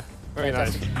again. Yeah, very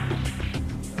nice.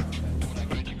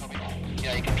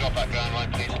 Yeah, you can drop that ground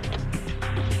line, please.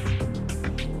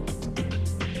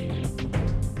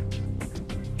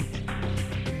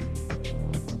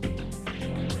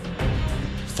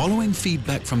 Following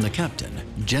feedback from the captain,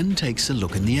 Jen takes a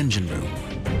look in the engine room.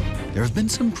 There have been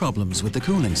some problems with the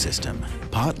cooling system,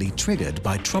 partly triggered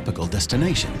by tropical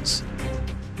destinations.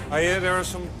 I hear there are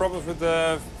some problems with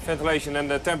the ventilation and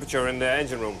the temperature in the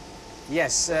engine room.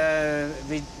 Yes,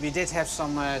 we did have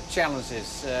some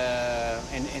challenges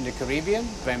in the Caribbean.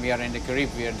 When we are in the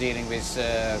Caribbean, we are dealing with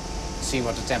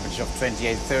seawater temperature of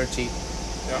 28, 30.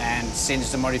 Yeah. And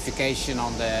since the modification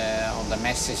on the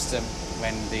mesh system,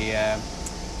 when the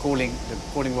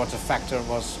cooling water factor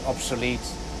was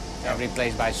obsolete,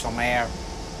 replaced by some air,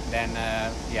 then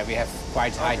yeah, we have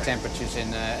quite high temperatures,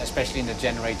 especially in the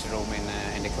generator room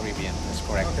in the Caribbean. That's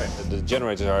correct. Okay. The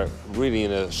generators are really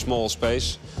in a small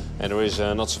space, and there is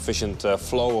not sufficient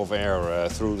flow of air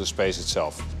through the space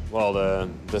itself. Well,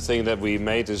 the thing that we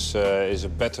made is a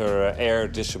better air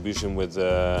distribution with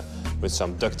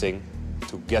some ducting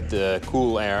to get the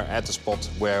cool air at the spot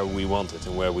where we want it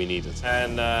and where we need it.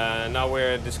 And now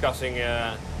we're discussing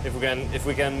if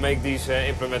we can make these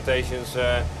implementations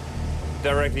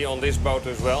directly on this boat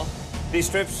as well. These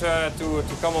trips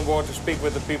to come on board to speak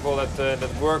with the people that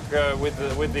work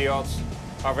with the yachts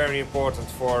are very important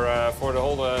for the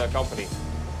whole company.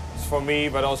 It's for me,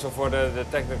 but also for the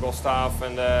technical staff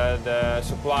and the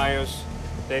suppliers.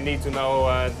 They need to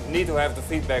know, need to have the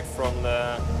feedback from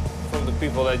the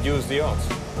people that use the yachts.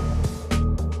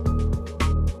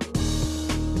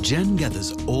 Jen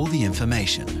gathers all the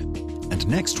information, and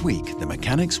next week the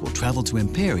mechanics will travel to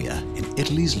Imperia in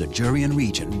Italy's Ligurian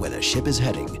region where the ship is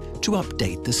heading to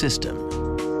update the system.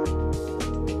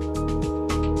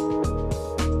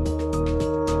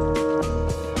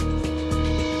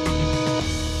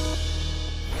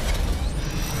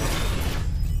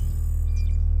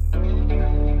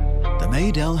 The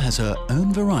Maydell has her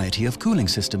own variety of cooling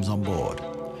systems on board.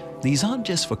 These aren't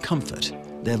just for comfort,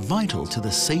 they're vital to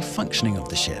the safe functioning of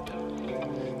the ship.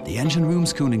 The engine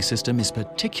room's cooling system is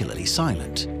particularly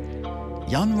silent.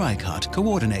 Jan Rijkaard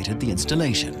coordinated the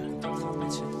installation.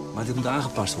 Maar dit moet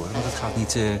aangepast worden, want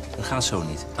dat gaat zo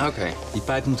niet. Oké. Die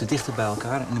pijpen moeten dichter bij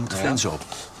elkaar en er moeten flens op.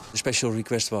 De special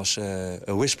request was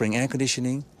a whispering air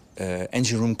conditioning,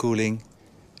 engine room cooling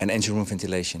and engine room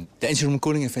ventilation. The engine room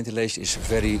cooling and ventilation is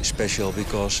very special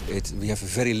because we have a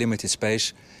very limited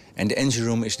space and the engine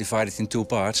room is divided in two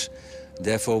parts.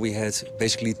 Therefore, we had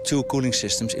basically two cooling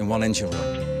systems in one engine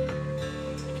room.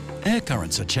 Air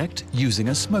currents are checked using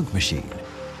a smoke machine.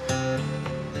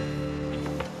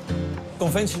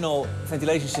 Conventional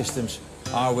ventilation systems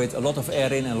are with a lot of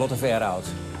air in and a lot of air out.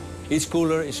 Each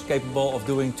cooler is capable of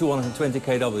doing 220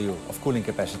 kW of cooling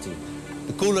capacity.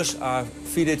 The coolers are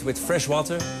fitted with fresh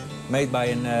water made by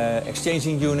an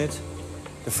exchanging unit.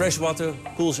 The fresh water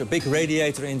cools a big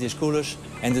radiator in these coolers,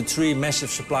 and the three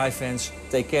massive supply fans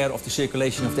take care of the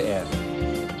circulation of the air.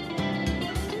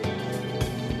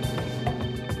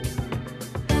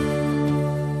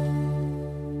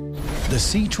 The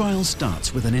sea trial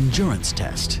starts with an endurance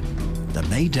test. The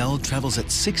Maydell travels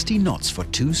at 60 knots for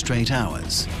 2 straight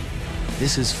hours.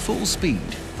 This is full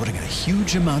speed, putting a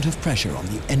huge amount of pressure on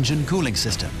the engine cooling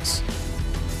systems.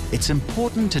 It's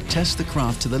important to test the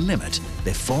craft to the limit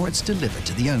before it's delivered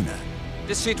to the owner.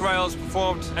 This sea trial is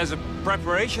performed as a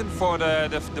preparation for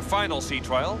the final sea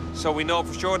trial. So we know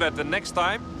for sure that the next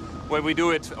time, when we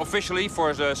do it officially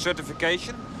for the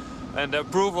certification and the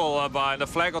approval by the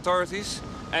flag authorities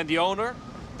and the owner,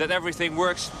 that everything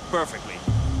works perfectly.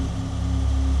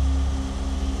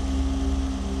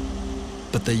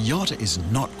 But the yacht is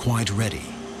not quite ready.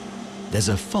 There's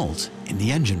a fault in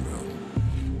the engine room.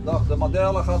 Dag, de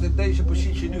Madelle gaat in deze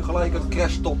positie nu gelijk het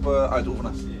crashstop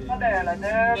uitoefenen. Madelle,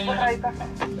 de begrepen.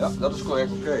 Ja, dat is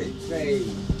correct. Oké. 2,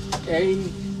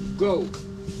 1, go.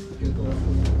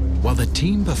 While the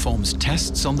team performs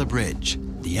tests on the bridge,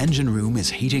 the engine room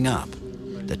is heating up.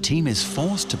 The team is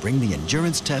forced to bring the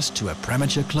endurance test to a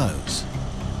premature close.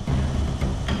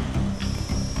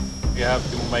 We have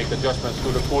to make adjustments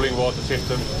to the cooling water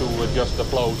system to adjust the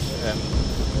flows and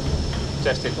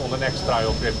test it on the next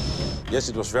trial trip. Yes,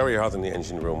 it was very hot in the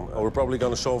engine room. We're probably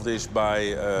going to solve this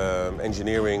by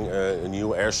engineering a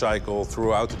new air cycle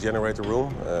throughout the generator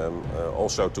room,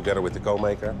 also together with the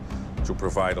co-maker, to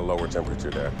provide a lower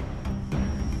temperature there.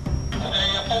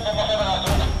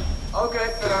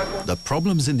 The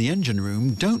problems in the engine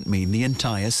room don't mean the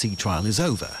entire sea trial is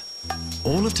over.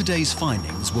 All of today's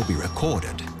findings will be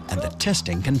recorded and the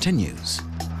testing continues,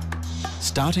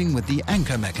 starting with the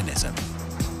anchor mechanism.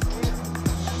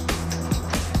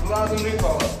 Laat hem nu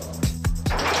vallen.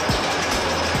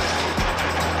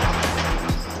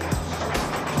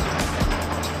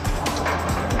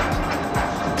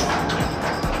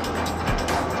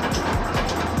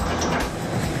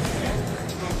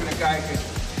 We kunnen kijken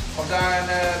of daar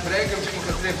een breker misschien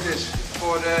getript is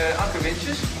voor de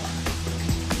ankerwindjes.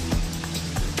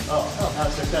 Oh,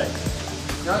 that's okay.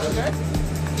 That's okay.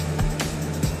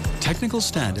 Technical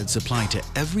standards apply to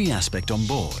every aspect on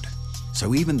board,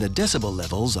 so even the decibel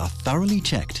levels are thoroughly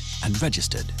checked and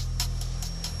registered.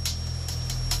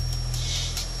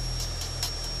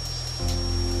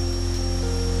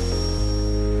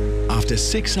 After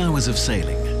 6 hours of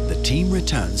sailing, the team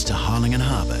returns to Harlingen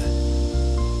Harbour.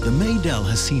 The Maydell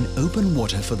has seen open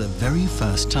water for the very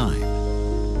first time.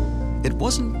 It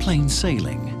wasn't plain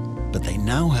sailing, but they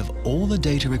now have all the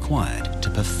data required to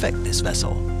perfect this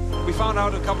vessel. We found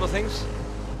out a couple of things,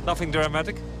 nothing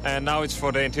dramatic. And now it's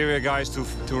for the interior guys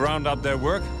to round up their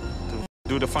work, to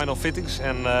do the final fittings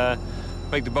and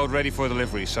make the boat ready for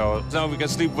delivery. So now we can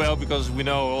sleep well because we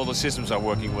know all the systems are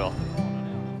working well.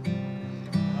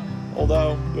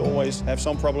 Although you always have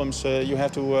some problems you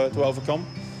have to overcome,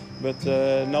 but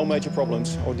no major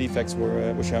problems or defects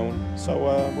were shown. So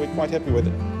we're quite happy with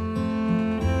it.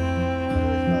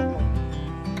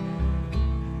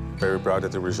 Very proud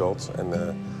of the results,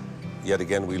 and yet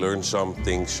again we learned some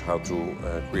things how to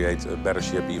create a better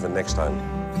ship even next time.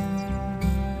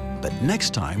 But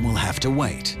next time we'll have to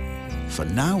wait. For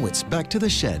now, it's back to the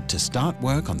shed to start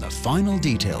work on the final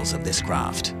details of this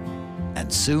craft.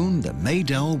 And soon, the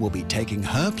Maydell will be taking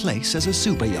her place as a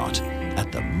super yacht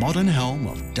at the modern helm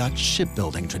of Dutch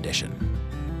shipbuilding tradition.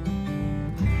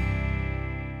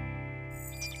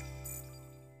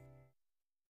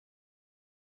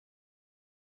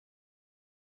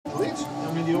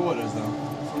 How many orders dan?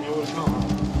 Van die orders gaan.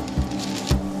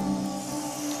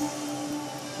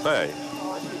 Hey.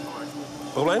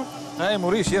 Probleem? Nee,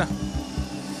 Maurice, ja.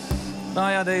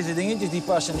 Nou ja, deze dingetjes die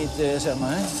passen niet, zeg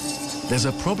maar. Hè? There's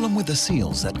a problem with the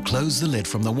seals that close the lid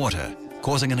from the water,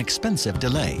 causing an expensive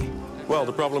delay. Well,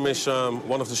 the problem is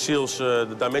one of the seals,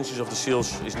 the dimensions of the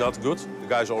seals is not good. The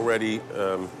guys already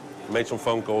made some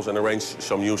phone calls and arranged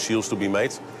some new seals to be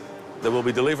made. They will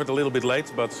be delivered a little bit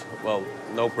late, but, well,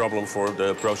 no problem for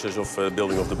the process of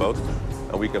building of the boat.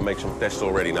 And we can make some tests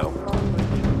already now.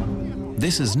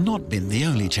 This has not been the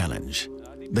only challenge.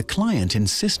 The client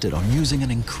insisted on using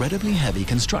an incredibly heavy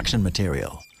construction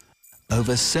material.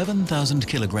 Over 7,000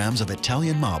 kilograms of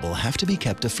Italian marble have to be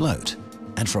kept afloat.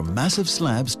 And from massive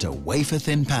slabs to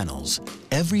wafer-thin panels,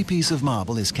 every piece of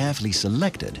marble is carefully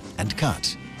selected and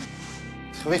cut.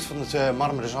 Het gewicht van het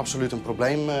marmer is absoluut een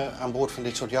probleem aan boord van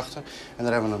dit soort jachten. En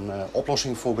daar hebben we een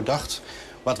oplossing voor bedacht.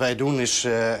 Wat wij doen is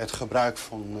het gebruik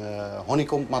van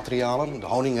honeycombmaterialen, de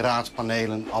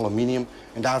honingraadpanelen, aluminium.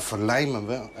 En daar verlijmen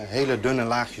we hele dunne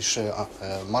laagjes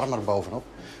marmer bovenop.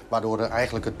 Waardoor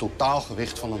eigenlijk het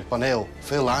totaalgewicht van een paneel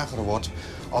veel lager wordt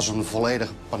als een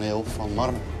volledig paneel van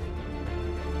marmer.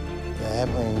 We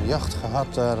hebben een jacht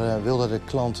gehad, daar wilde de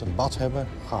klant een bad hebben,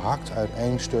 gehakt uit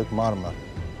één stuk marmer.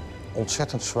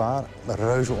 Ontzettend zwaar,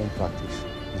 reuze onpraktisch,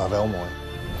 maar wel mooi.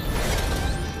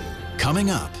 Coming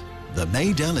up, the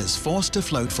Maydell is forced to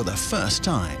float for the first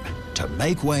time to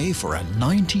make way for a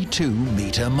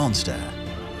 92-meter monster.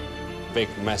 Big,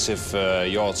 massive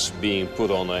yachts being put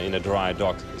on in a dry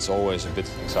dock, it's always a bit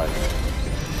exciting.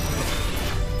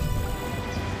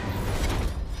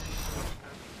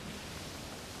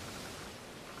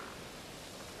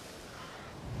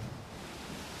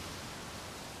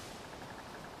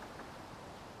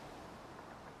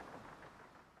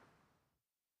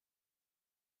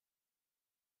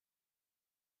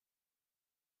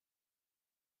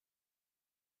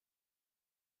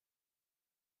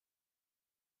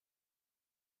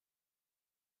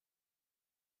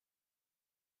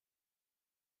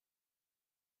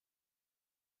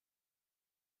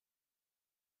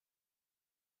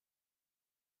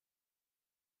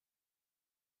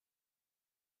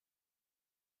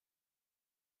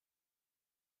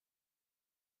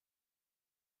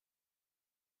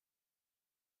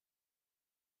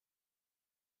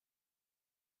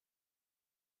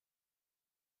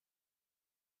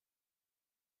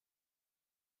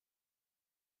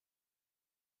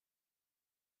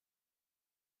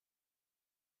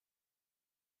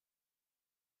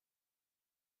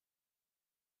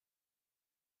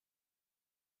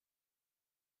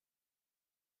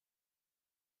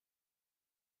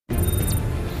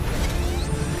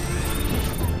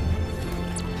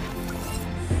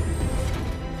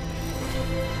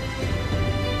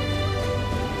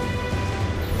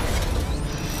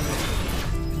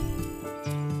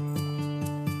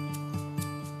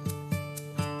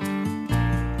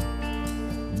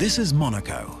 This is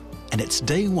Monaco, and it's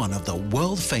day one of the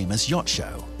world-famous yacht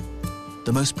show.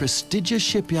 The most prestigious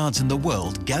shipyards in the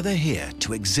world gather here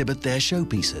to exhibit their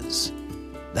showpieces.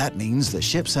 That means the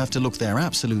ships have to look their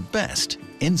absolute best,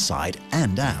 inside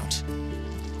and out.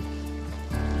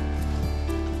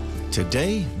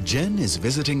 Today, Jen is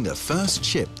visiting the first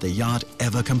ship the yacht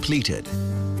ever completed.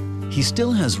 He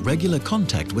still has regular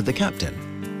contact with the captain.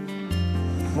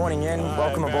 Morning, Jen.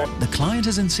 Welcome aboard. The client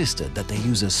has insisted that they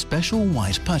use a special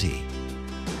white putty.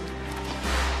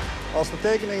 Als de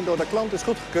tekening door de klant is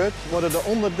goedgekeurd, worden de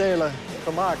onderdelen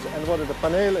gemaakt en worden de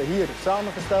panelen hier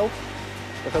samengesteld.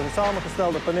 De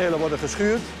samengestelde panelen worden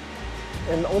geschuurd,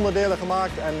 in onderdelen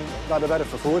gemaakt en naar de werf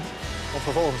vervoerd om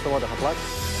vervolgens te worden geplakt.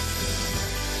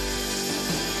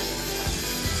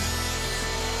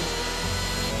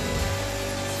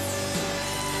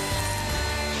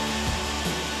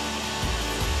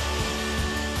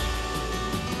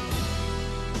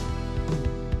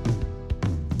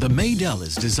 Maydell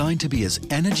is designed to be as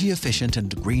energy efficient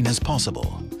and green as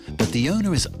possible, but the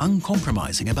owner is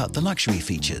uncompromising about the luxury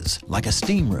features, like a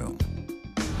steam room.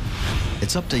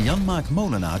 It's up to Jan-Mark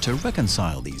Molenaar to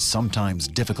reconcile these sometimes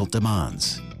difficult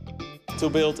demands. To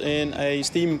build in a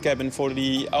steam cabin for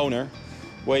the owner,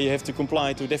 where you have to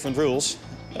comply to different rules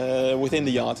within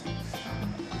the yacht,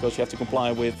 because you have to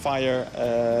comply with fire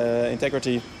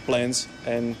integrity plans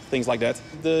and things like that.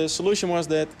 The solution was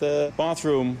that the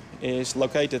bathroom is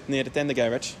located near the tender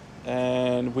garage,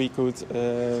 and we could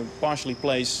partially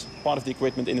place part of the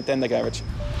equipment in the tender garage.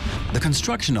 The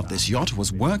construction of this yacht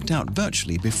was worked out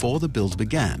virtually before the build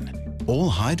began.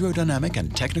 All hydrodynamic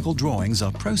and technical drawings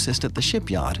are processed at the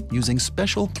shipyard using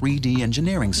special 3D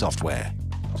engineering software.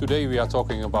 Today we are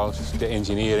talking about the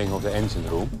engineering of the engine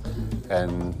room,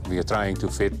 and we are trying to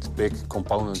fit big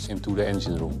components into the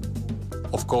engine room.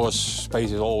 Of course,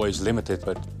 space is always limited,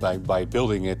 but by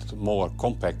building it more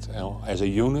compact as a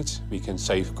unit, we can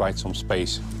save quite some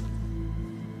space.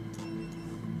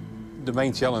 The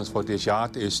main challenge for this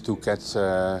yacht is to get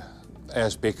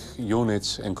as big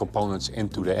units and components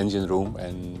into the engine room,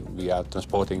 and we are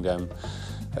transporting them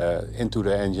into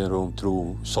the engine room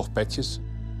through soft patches.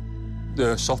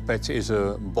 The soft patch is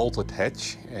a bolted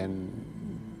hatch, and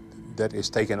that is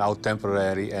taken out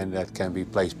temporarily, and that can be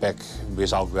placed back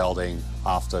without welding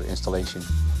after installation.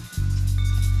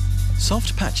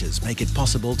 Soft patches make it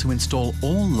possible to install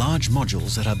all large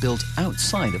modules that are built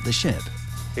outside of the ship.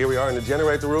 Here we are in the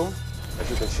generator room. As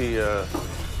you can see,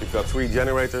 we've got 3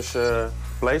 generators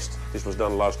placed. This was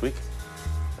done last week.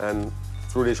 And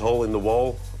through this hole in the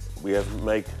wall, we have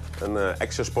made an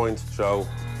access point so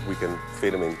we can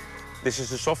fit them in. This is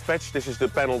the soft patch. This is the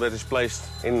panel that is placed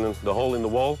in the hole in the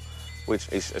wall, which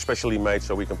is especially made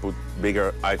so we can put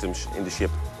bigger items in the ship.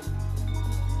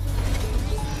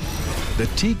 The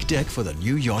teak deck for the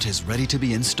new yacht is ready to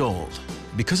be installed.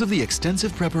 Because of the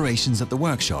extensive preparations at the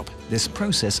workshop, this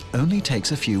process only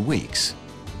takes a few weeks.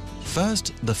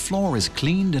 First, the floor is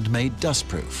cleaned and made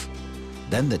dustproof.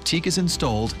 Then the teak is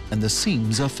installed and the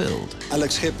seams are filled.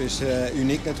 Elk schip is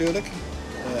uniek natuurlijk.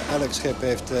 Elk schip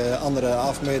heeft andere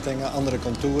afmetingen, andere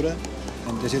contouren.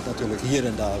 En er zit natuurlijk hier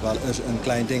en daar wel eens een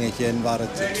klein dingetje in waar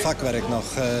het vakwerk nog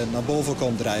naar boven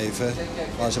komt drijven.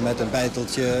 Waar ze met een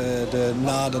bijteltje de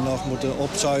naden nog moeten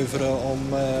opzuiveren om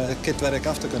het kitwerk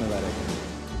af te kunnen werken.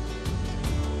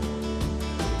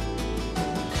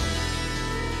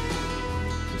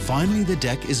 Finally, the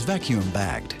deck is vacuum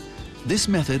bagged. This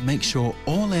method makes sure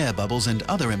all air bubbles and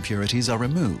other impurities are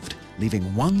removed, leaving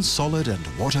one solid and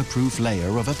waterproof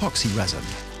layer of epoxy resin.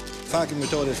 De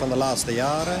vacuummethode is van de laatste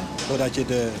jaren. Doordat je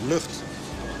de lucht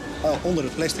onder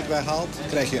het plastic weghaalt,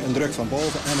 krijg je een druk van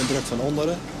boven en een druk van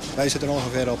onderen. Wij zitten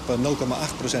ongeveer op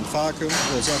 0,8% vacuüm.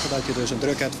 Dat wil zeggen dat je dus een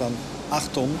druk hebt van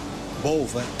 8 ton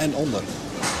boven en onder.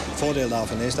 Het voordeel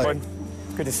daarvan is dat...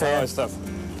 Good to see you. Stuff.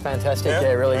 Fantastic,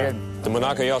 yeah, really good. The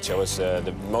Monaco Yacht Show is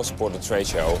the most important trade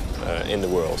show in the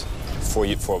world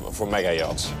for mega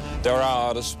yachts. There are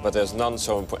others, but there's none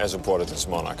as important as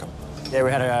Monaco. Yeah,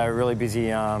 we had a really busy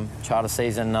charter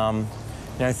season. You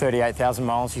know, 38,000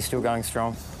 miles. He's still going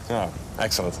strong. Yeah,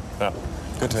 excellent. Yeah,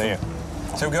 good to hear.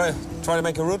 So we go try to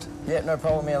make a route? Yeah, no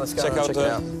problem. Yeah, let's go check it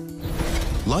out.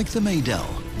 Like the Maydell,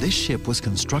 this ship was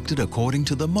constructed according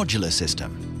to the modular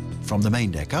system. From the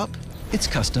main deck up, it's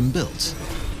custom built.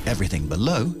 Everything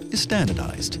below is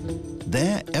standardized.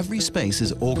 There, every space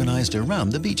is organized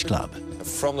around the beach club.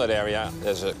 From that area,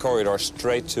 there's a corridor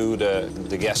straight to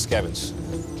the guest cabins.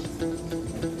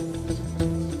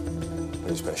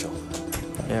 Very special.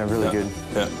 Yeah, really good.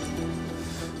 Yeah.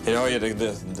 You know,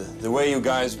 the way you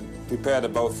guys prepare the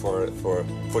boat for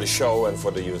the show and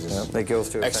for the users. Yeah, the girls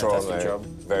do a fantastic job.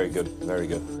 Very good, very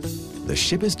good. The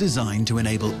ship is designed to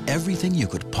enable everything you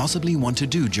could possibly want to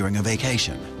do during a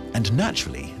vacation. And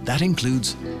naturally, that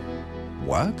includes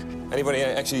work. Anybody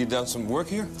actually done some work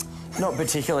here? Not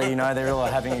particularly, you know, they're all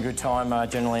having a good time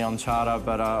generally on charter,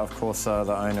 but of course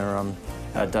the owner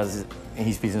does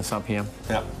his business up here.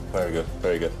 Yeah, very good,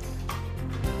 very good.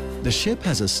 The ship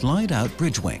has a slide-out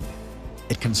bridge wing.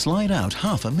 It can slide out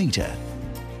 1/2 meter.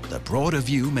 The broader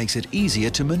view makes it easier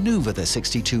to maneuver the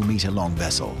 62-meter-long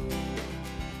vessel.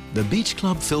 The beach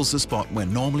club fills the spot where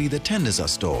normally the tenders are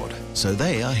stored, so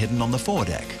they are hidden on the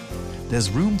foredeck. There's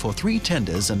room for 3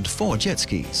 tenders and 4 jet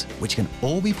skis, which can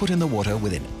all be put in the water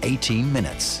within 18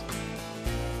 minutes.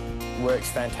 Works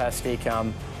fantastic.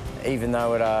 Even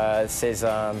though it says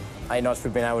 8 knots,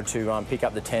 we've been able to pick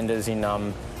up the tenders in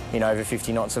over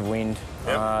 50 knots of wind,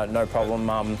 no problem.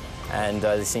 And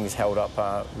this thing's held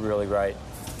up really great.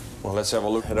 Well, let's have a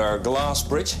look at our glass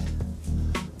bridge.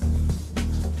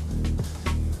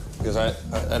 Because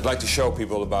I'd like to show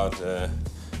people about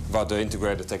about the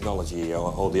integrated technology,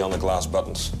 all the other glass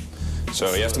buttons. So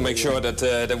you have to make sure that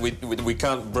we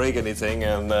can't break anything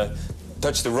and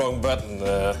touch the wrong button.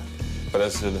 But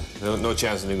there's no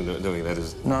chance of doing that,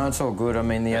 is it? No, it's all good. I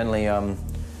mean, the only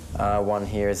one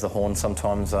here is the horn.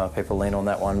 Sometimes people lean on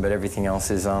that one, but everything else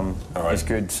is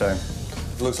good. So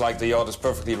it looks like the yacht is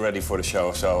perfectly ready for the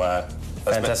show. So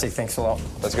fantastic. Thanks a lot.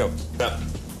 Let's go. Yeah.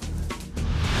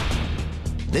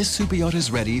 This super yacht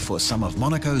is ready for some of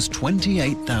Monaco's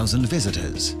 28,000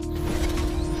 visitors.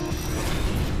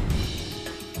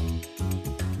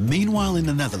 Meanwhile, in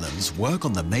the Netherlands, work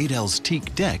on the Maydel's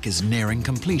teak deck is nearing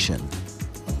completion.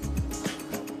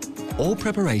 All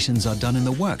preparations are done in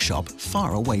the workshop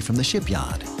far away from the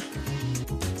shipyard.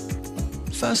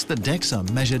 First, the decks are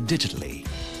measured digitally.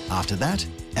 After that,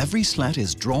 every slat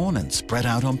is drawn and spread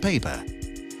out on paper.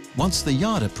 Once the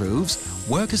yard approves,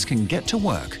 workers can get to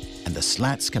work and the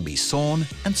slats can be sawn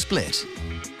and split.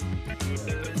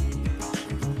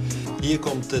 Hier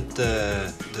komt de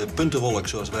puntenwolk,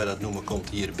 zoals wij dat noemen, komt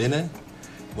hier binnen.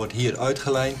 Wordt hier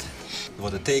uitgelijnd. Er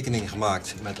wordt een tekening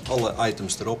gemaakt met alle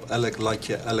items erop. Elk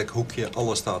latje, elk hoekje,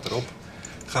 alles staat erop.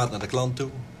 Gaat naar de klant toe.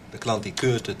 De klant die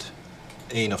keurt het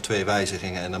 1 of 2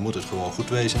 wijzigingen en dan moet het gewoon goed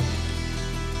wezen.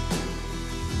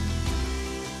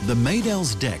 The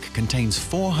Maydel's deck contains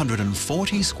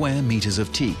 440 square meters of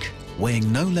teak,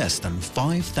 weighing no less than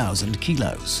 5,000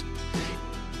 kilos.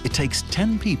 It takes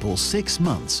 10 people 6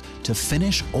 months to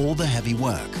finish all the heavy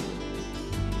work.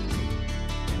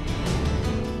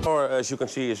 The floor, as you can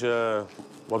see, is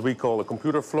what we call a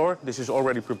computer floor. This is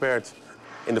already prepared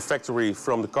in the factory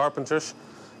from the carpenters.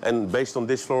 And based on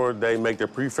this floor, they make their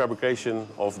prefabrication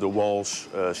of the walls,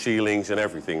 ceilings and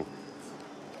everything.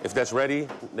 If that's ready,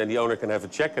 then the owner can have a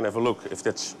check and have a look if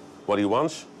that's what he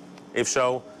wants. If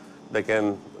so, they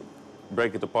can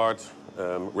break it apart,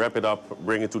 wrap it up,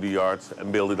 bring it to the yard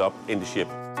and build it up in the ship.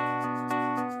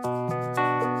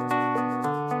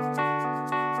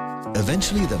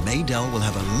 Eventually, the Maydel will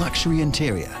have a luxury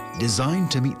interior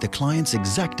designed to meet the client's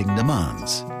exacting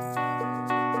demands.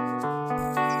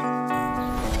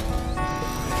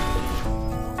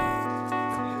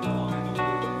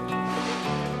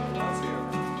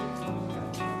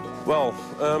 Well,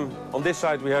 on this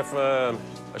side we have a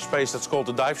space that's called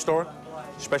the dive store,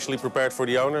 specially prepared for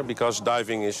the owner because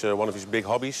diving is one of his big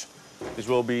hobbies. This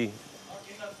will be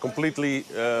completely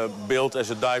built as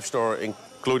a dive store,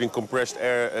 including compressed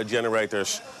air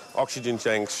generators, oxygen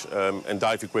tanks and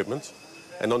dive equipment.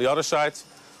 And on the other side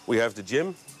we have the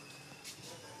gym.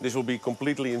 This will be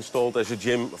completely installed as a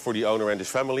gym for the owner and his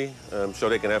family, so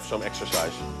they can have some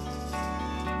exercise.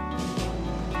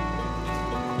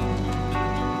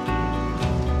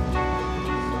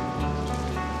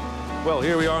 Well,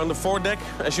 here we are on the foredeck,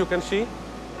 as you can see.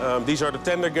 These are the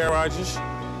tender garages.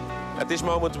 At this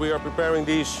moment we are preparing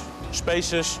these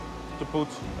spaces to put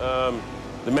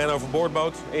the man overboard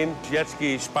boat in. Jet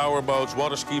skis, power boats,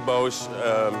 water ski boats.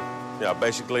 Yeah,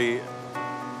 basically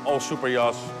all super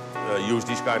yachts use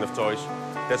these kind of toys.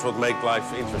 That's what makes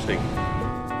life interesting.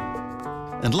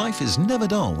 And life is never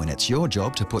dull when it's your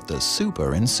job to put the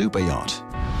super in super yacht.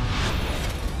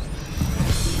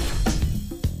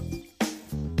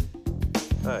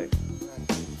 Hey.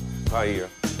 Ga hier.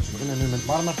 We beginnen nu met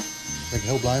marmer. Daar ben ik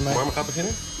heel blij mee. Marmer gaat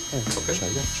beginnen? Ja, oké.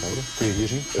 Zeker, zo. Kun je hier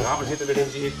zien. De ramen zitten erin,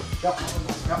 zie ik. Ja.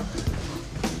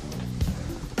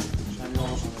 We zijn nu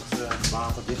alles aan het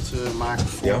water dicht maken,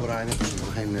 voorbereiden. Dus dat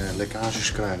we geen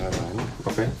lekkages krijgen uiteindelijk.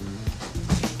 Oké.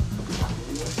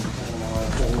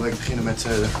 Volgende week beginnen met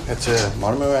het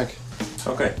marmerwerk.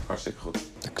 Oké, hartstikke goed.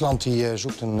 De klant die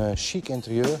zoekt een chic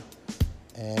interieur.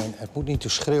 En het moet niet te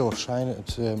schreeuwig zijn.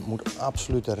 Het moet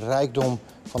absoluut de rijkdom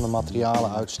van de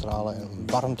materialen uitstralen en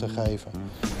warmte geven.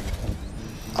 En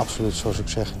absoluut, zoals ik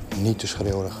zeg, niet te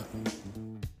schreeuwig.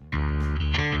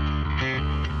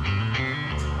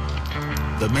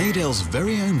 The Maydel's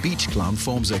very own beach club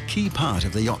forms a key part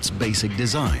of the yacht's basic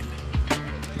design.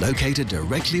 Located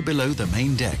directly below the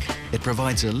main deck, it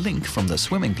provides a link from the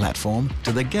swimming platform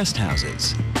to the guest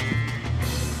houses.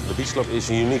 The beach club is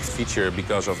a unique feature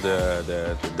because of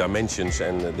the dimensions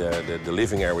and the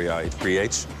living area it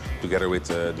creates, together with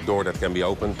the door that can be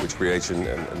opened, which creates a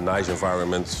nice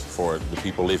environment for the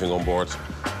people living on board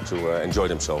to enjoy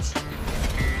themselves.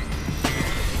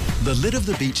 The lid of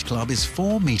the beach club is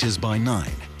 4 meters by 9.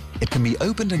 It can be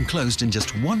opened and closed in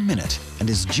just 1 minute and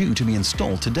is due to be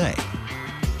installed today.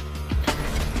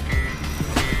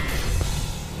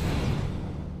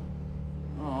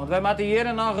 Wij moeten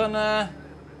hier nog een...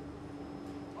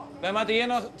 Wij moeten hier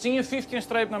nog 10-15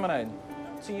 streep naar beneden.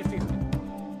 10-15.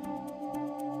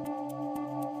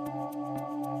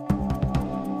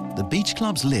 The The beach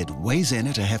club's lid weighs in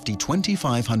at a hefty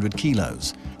 2,500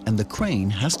 kilos, and the crane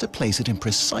has to place it in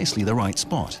precisely the right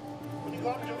spot.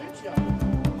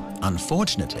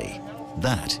 Unfortunately,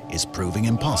 that is proving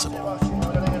impossible.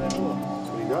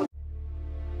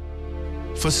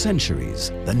 For centuries,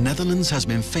 the Netherlands has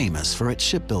been famous for its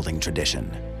shipbuilding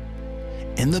tradition.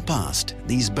 In the past,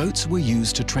 these boats were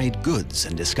used to trade goods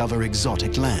and discover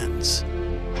exotic lands.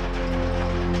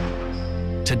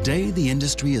 Today, the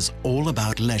industry is all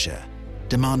about leisure,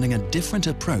 demanding a different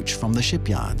approach from the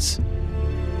shipyards.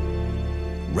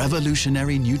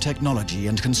 Revolutionary new technology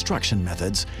and construction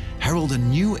methods herald a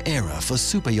new era for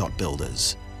superyacht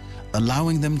builders,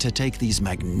 allowing them to take these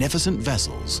magnificent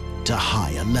vessels to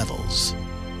higher levels.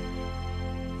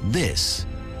 This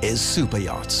is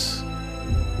Superyachts.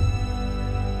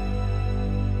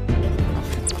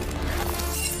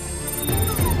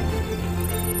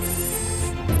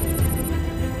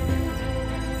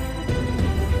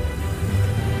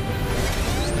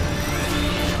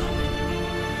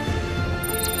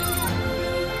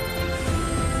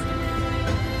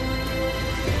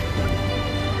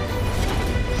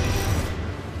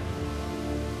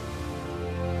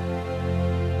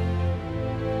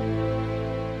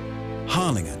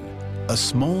 A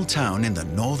small town in the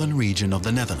northern region of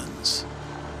the Netherlands.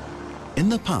 In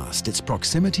the past, its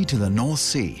proximity to the North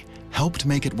Sea helped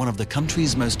make it one of the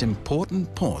country's most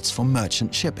important ports for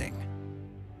merchant shipping.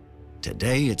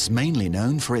 Today, it's mainly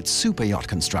known for its superyacht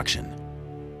construction.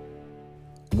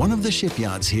 One of the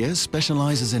shipyards here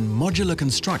specializes in modular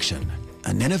construction,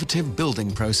 an innovative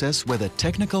building process where the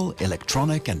technical,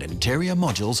 electronic, and interior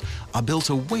modules are built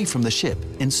away from the ship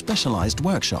in specialized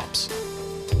workshops.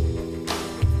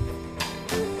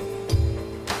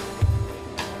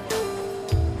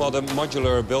 Well, the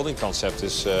modular building concept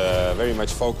is very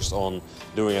much focused on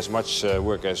doing as much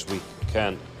work as we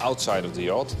can outside of the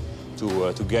yacht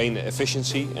to gain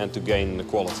efficiency and to gain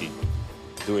quality.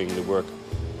 Doing the work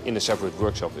in a separate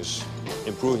workshop is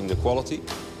improving the quality.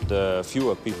 The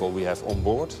fewer people we have on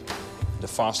board, the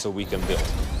faster we can build.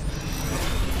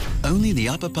 Only the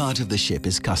upper part of the ship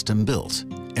is custom built.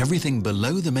 Everything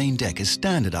below the main deck is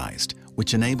standardized,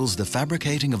 which enables the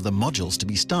fabricating of the modules to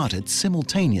be started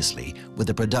simultaneously with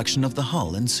the production of the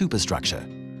hull and superstructure.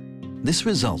 This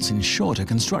results in shorter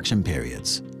construction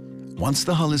periods. Once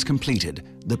the hull is completed,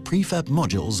 the prefab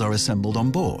modules are assembled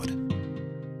on board.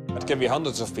 It can be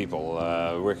hundreds of people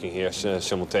working here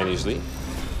simultaneously,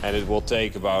 and it will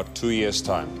take about 2 years'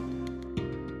 time.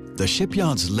 The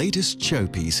shipyard's latest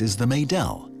showpiece is the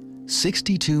Maydell,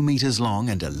 62 meters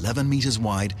long and 11 meters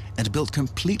wide, and built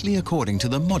completely according to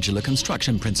the modular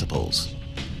construction principles.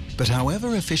 But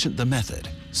however efficient the method,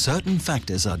 certain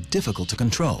factors are difficult to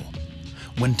control.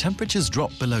 When temperatures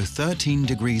drop below 13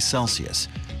 degrees Celsius,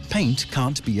 paint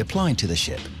can't be applied to the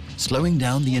ship, slowing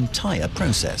down the entire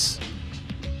process.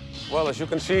 Well, as you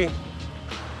can see,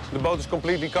 the boat is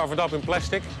completely covered up in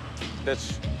plastic.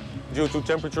 That's due to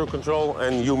temperature control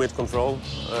and humid control.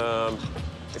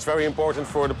 It's very important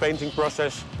for the painting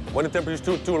process. When the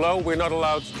temperature is too low, we're not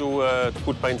allowed to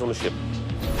put paint on the ship.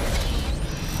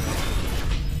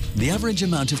 The average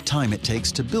amount of time it takes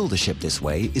to build a ship this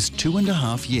way is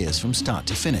 2.5 years from start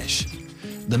to finish.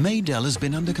 The Maydell has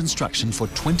been under construction for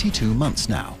 22 months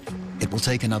now. It will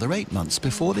take another 8 months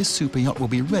before this superyacht will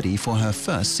be ready for her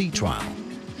first sea trial.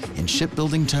 In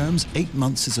shipbuilding terms, 8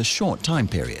 months is a short time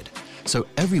period, so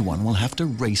everyone will have to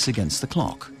race against the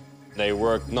clock. They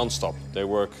work non-stop. They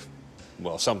work,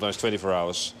 well, sometimes 24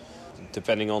 hours,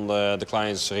 depending on the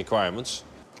client's requirements.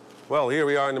 Well, here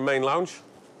we are in the main lounge.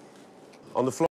 On the floor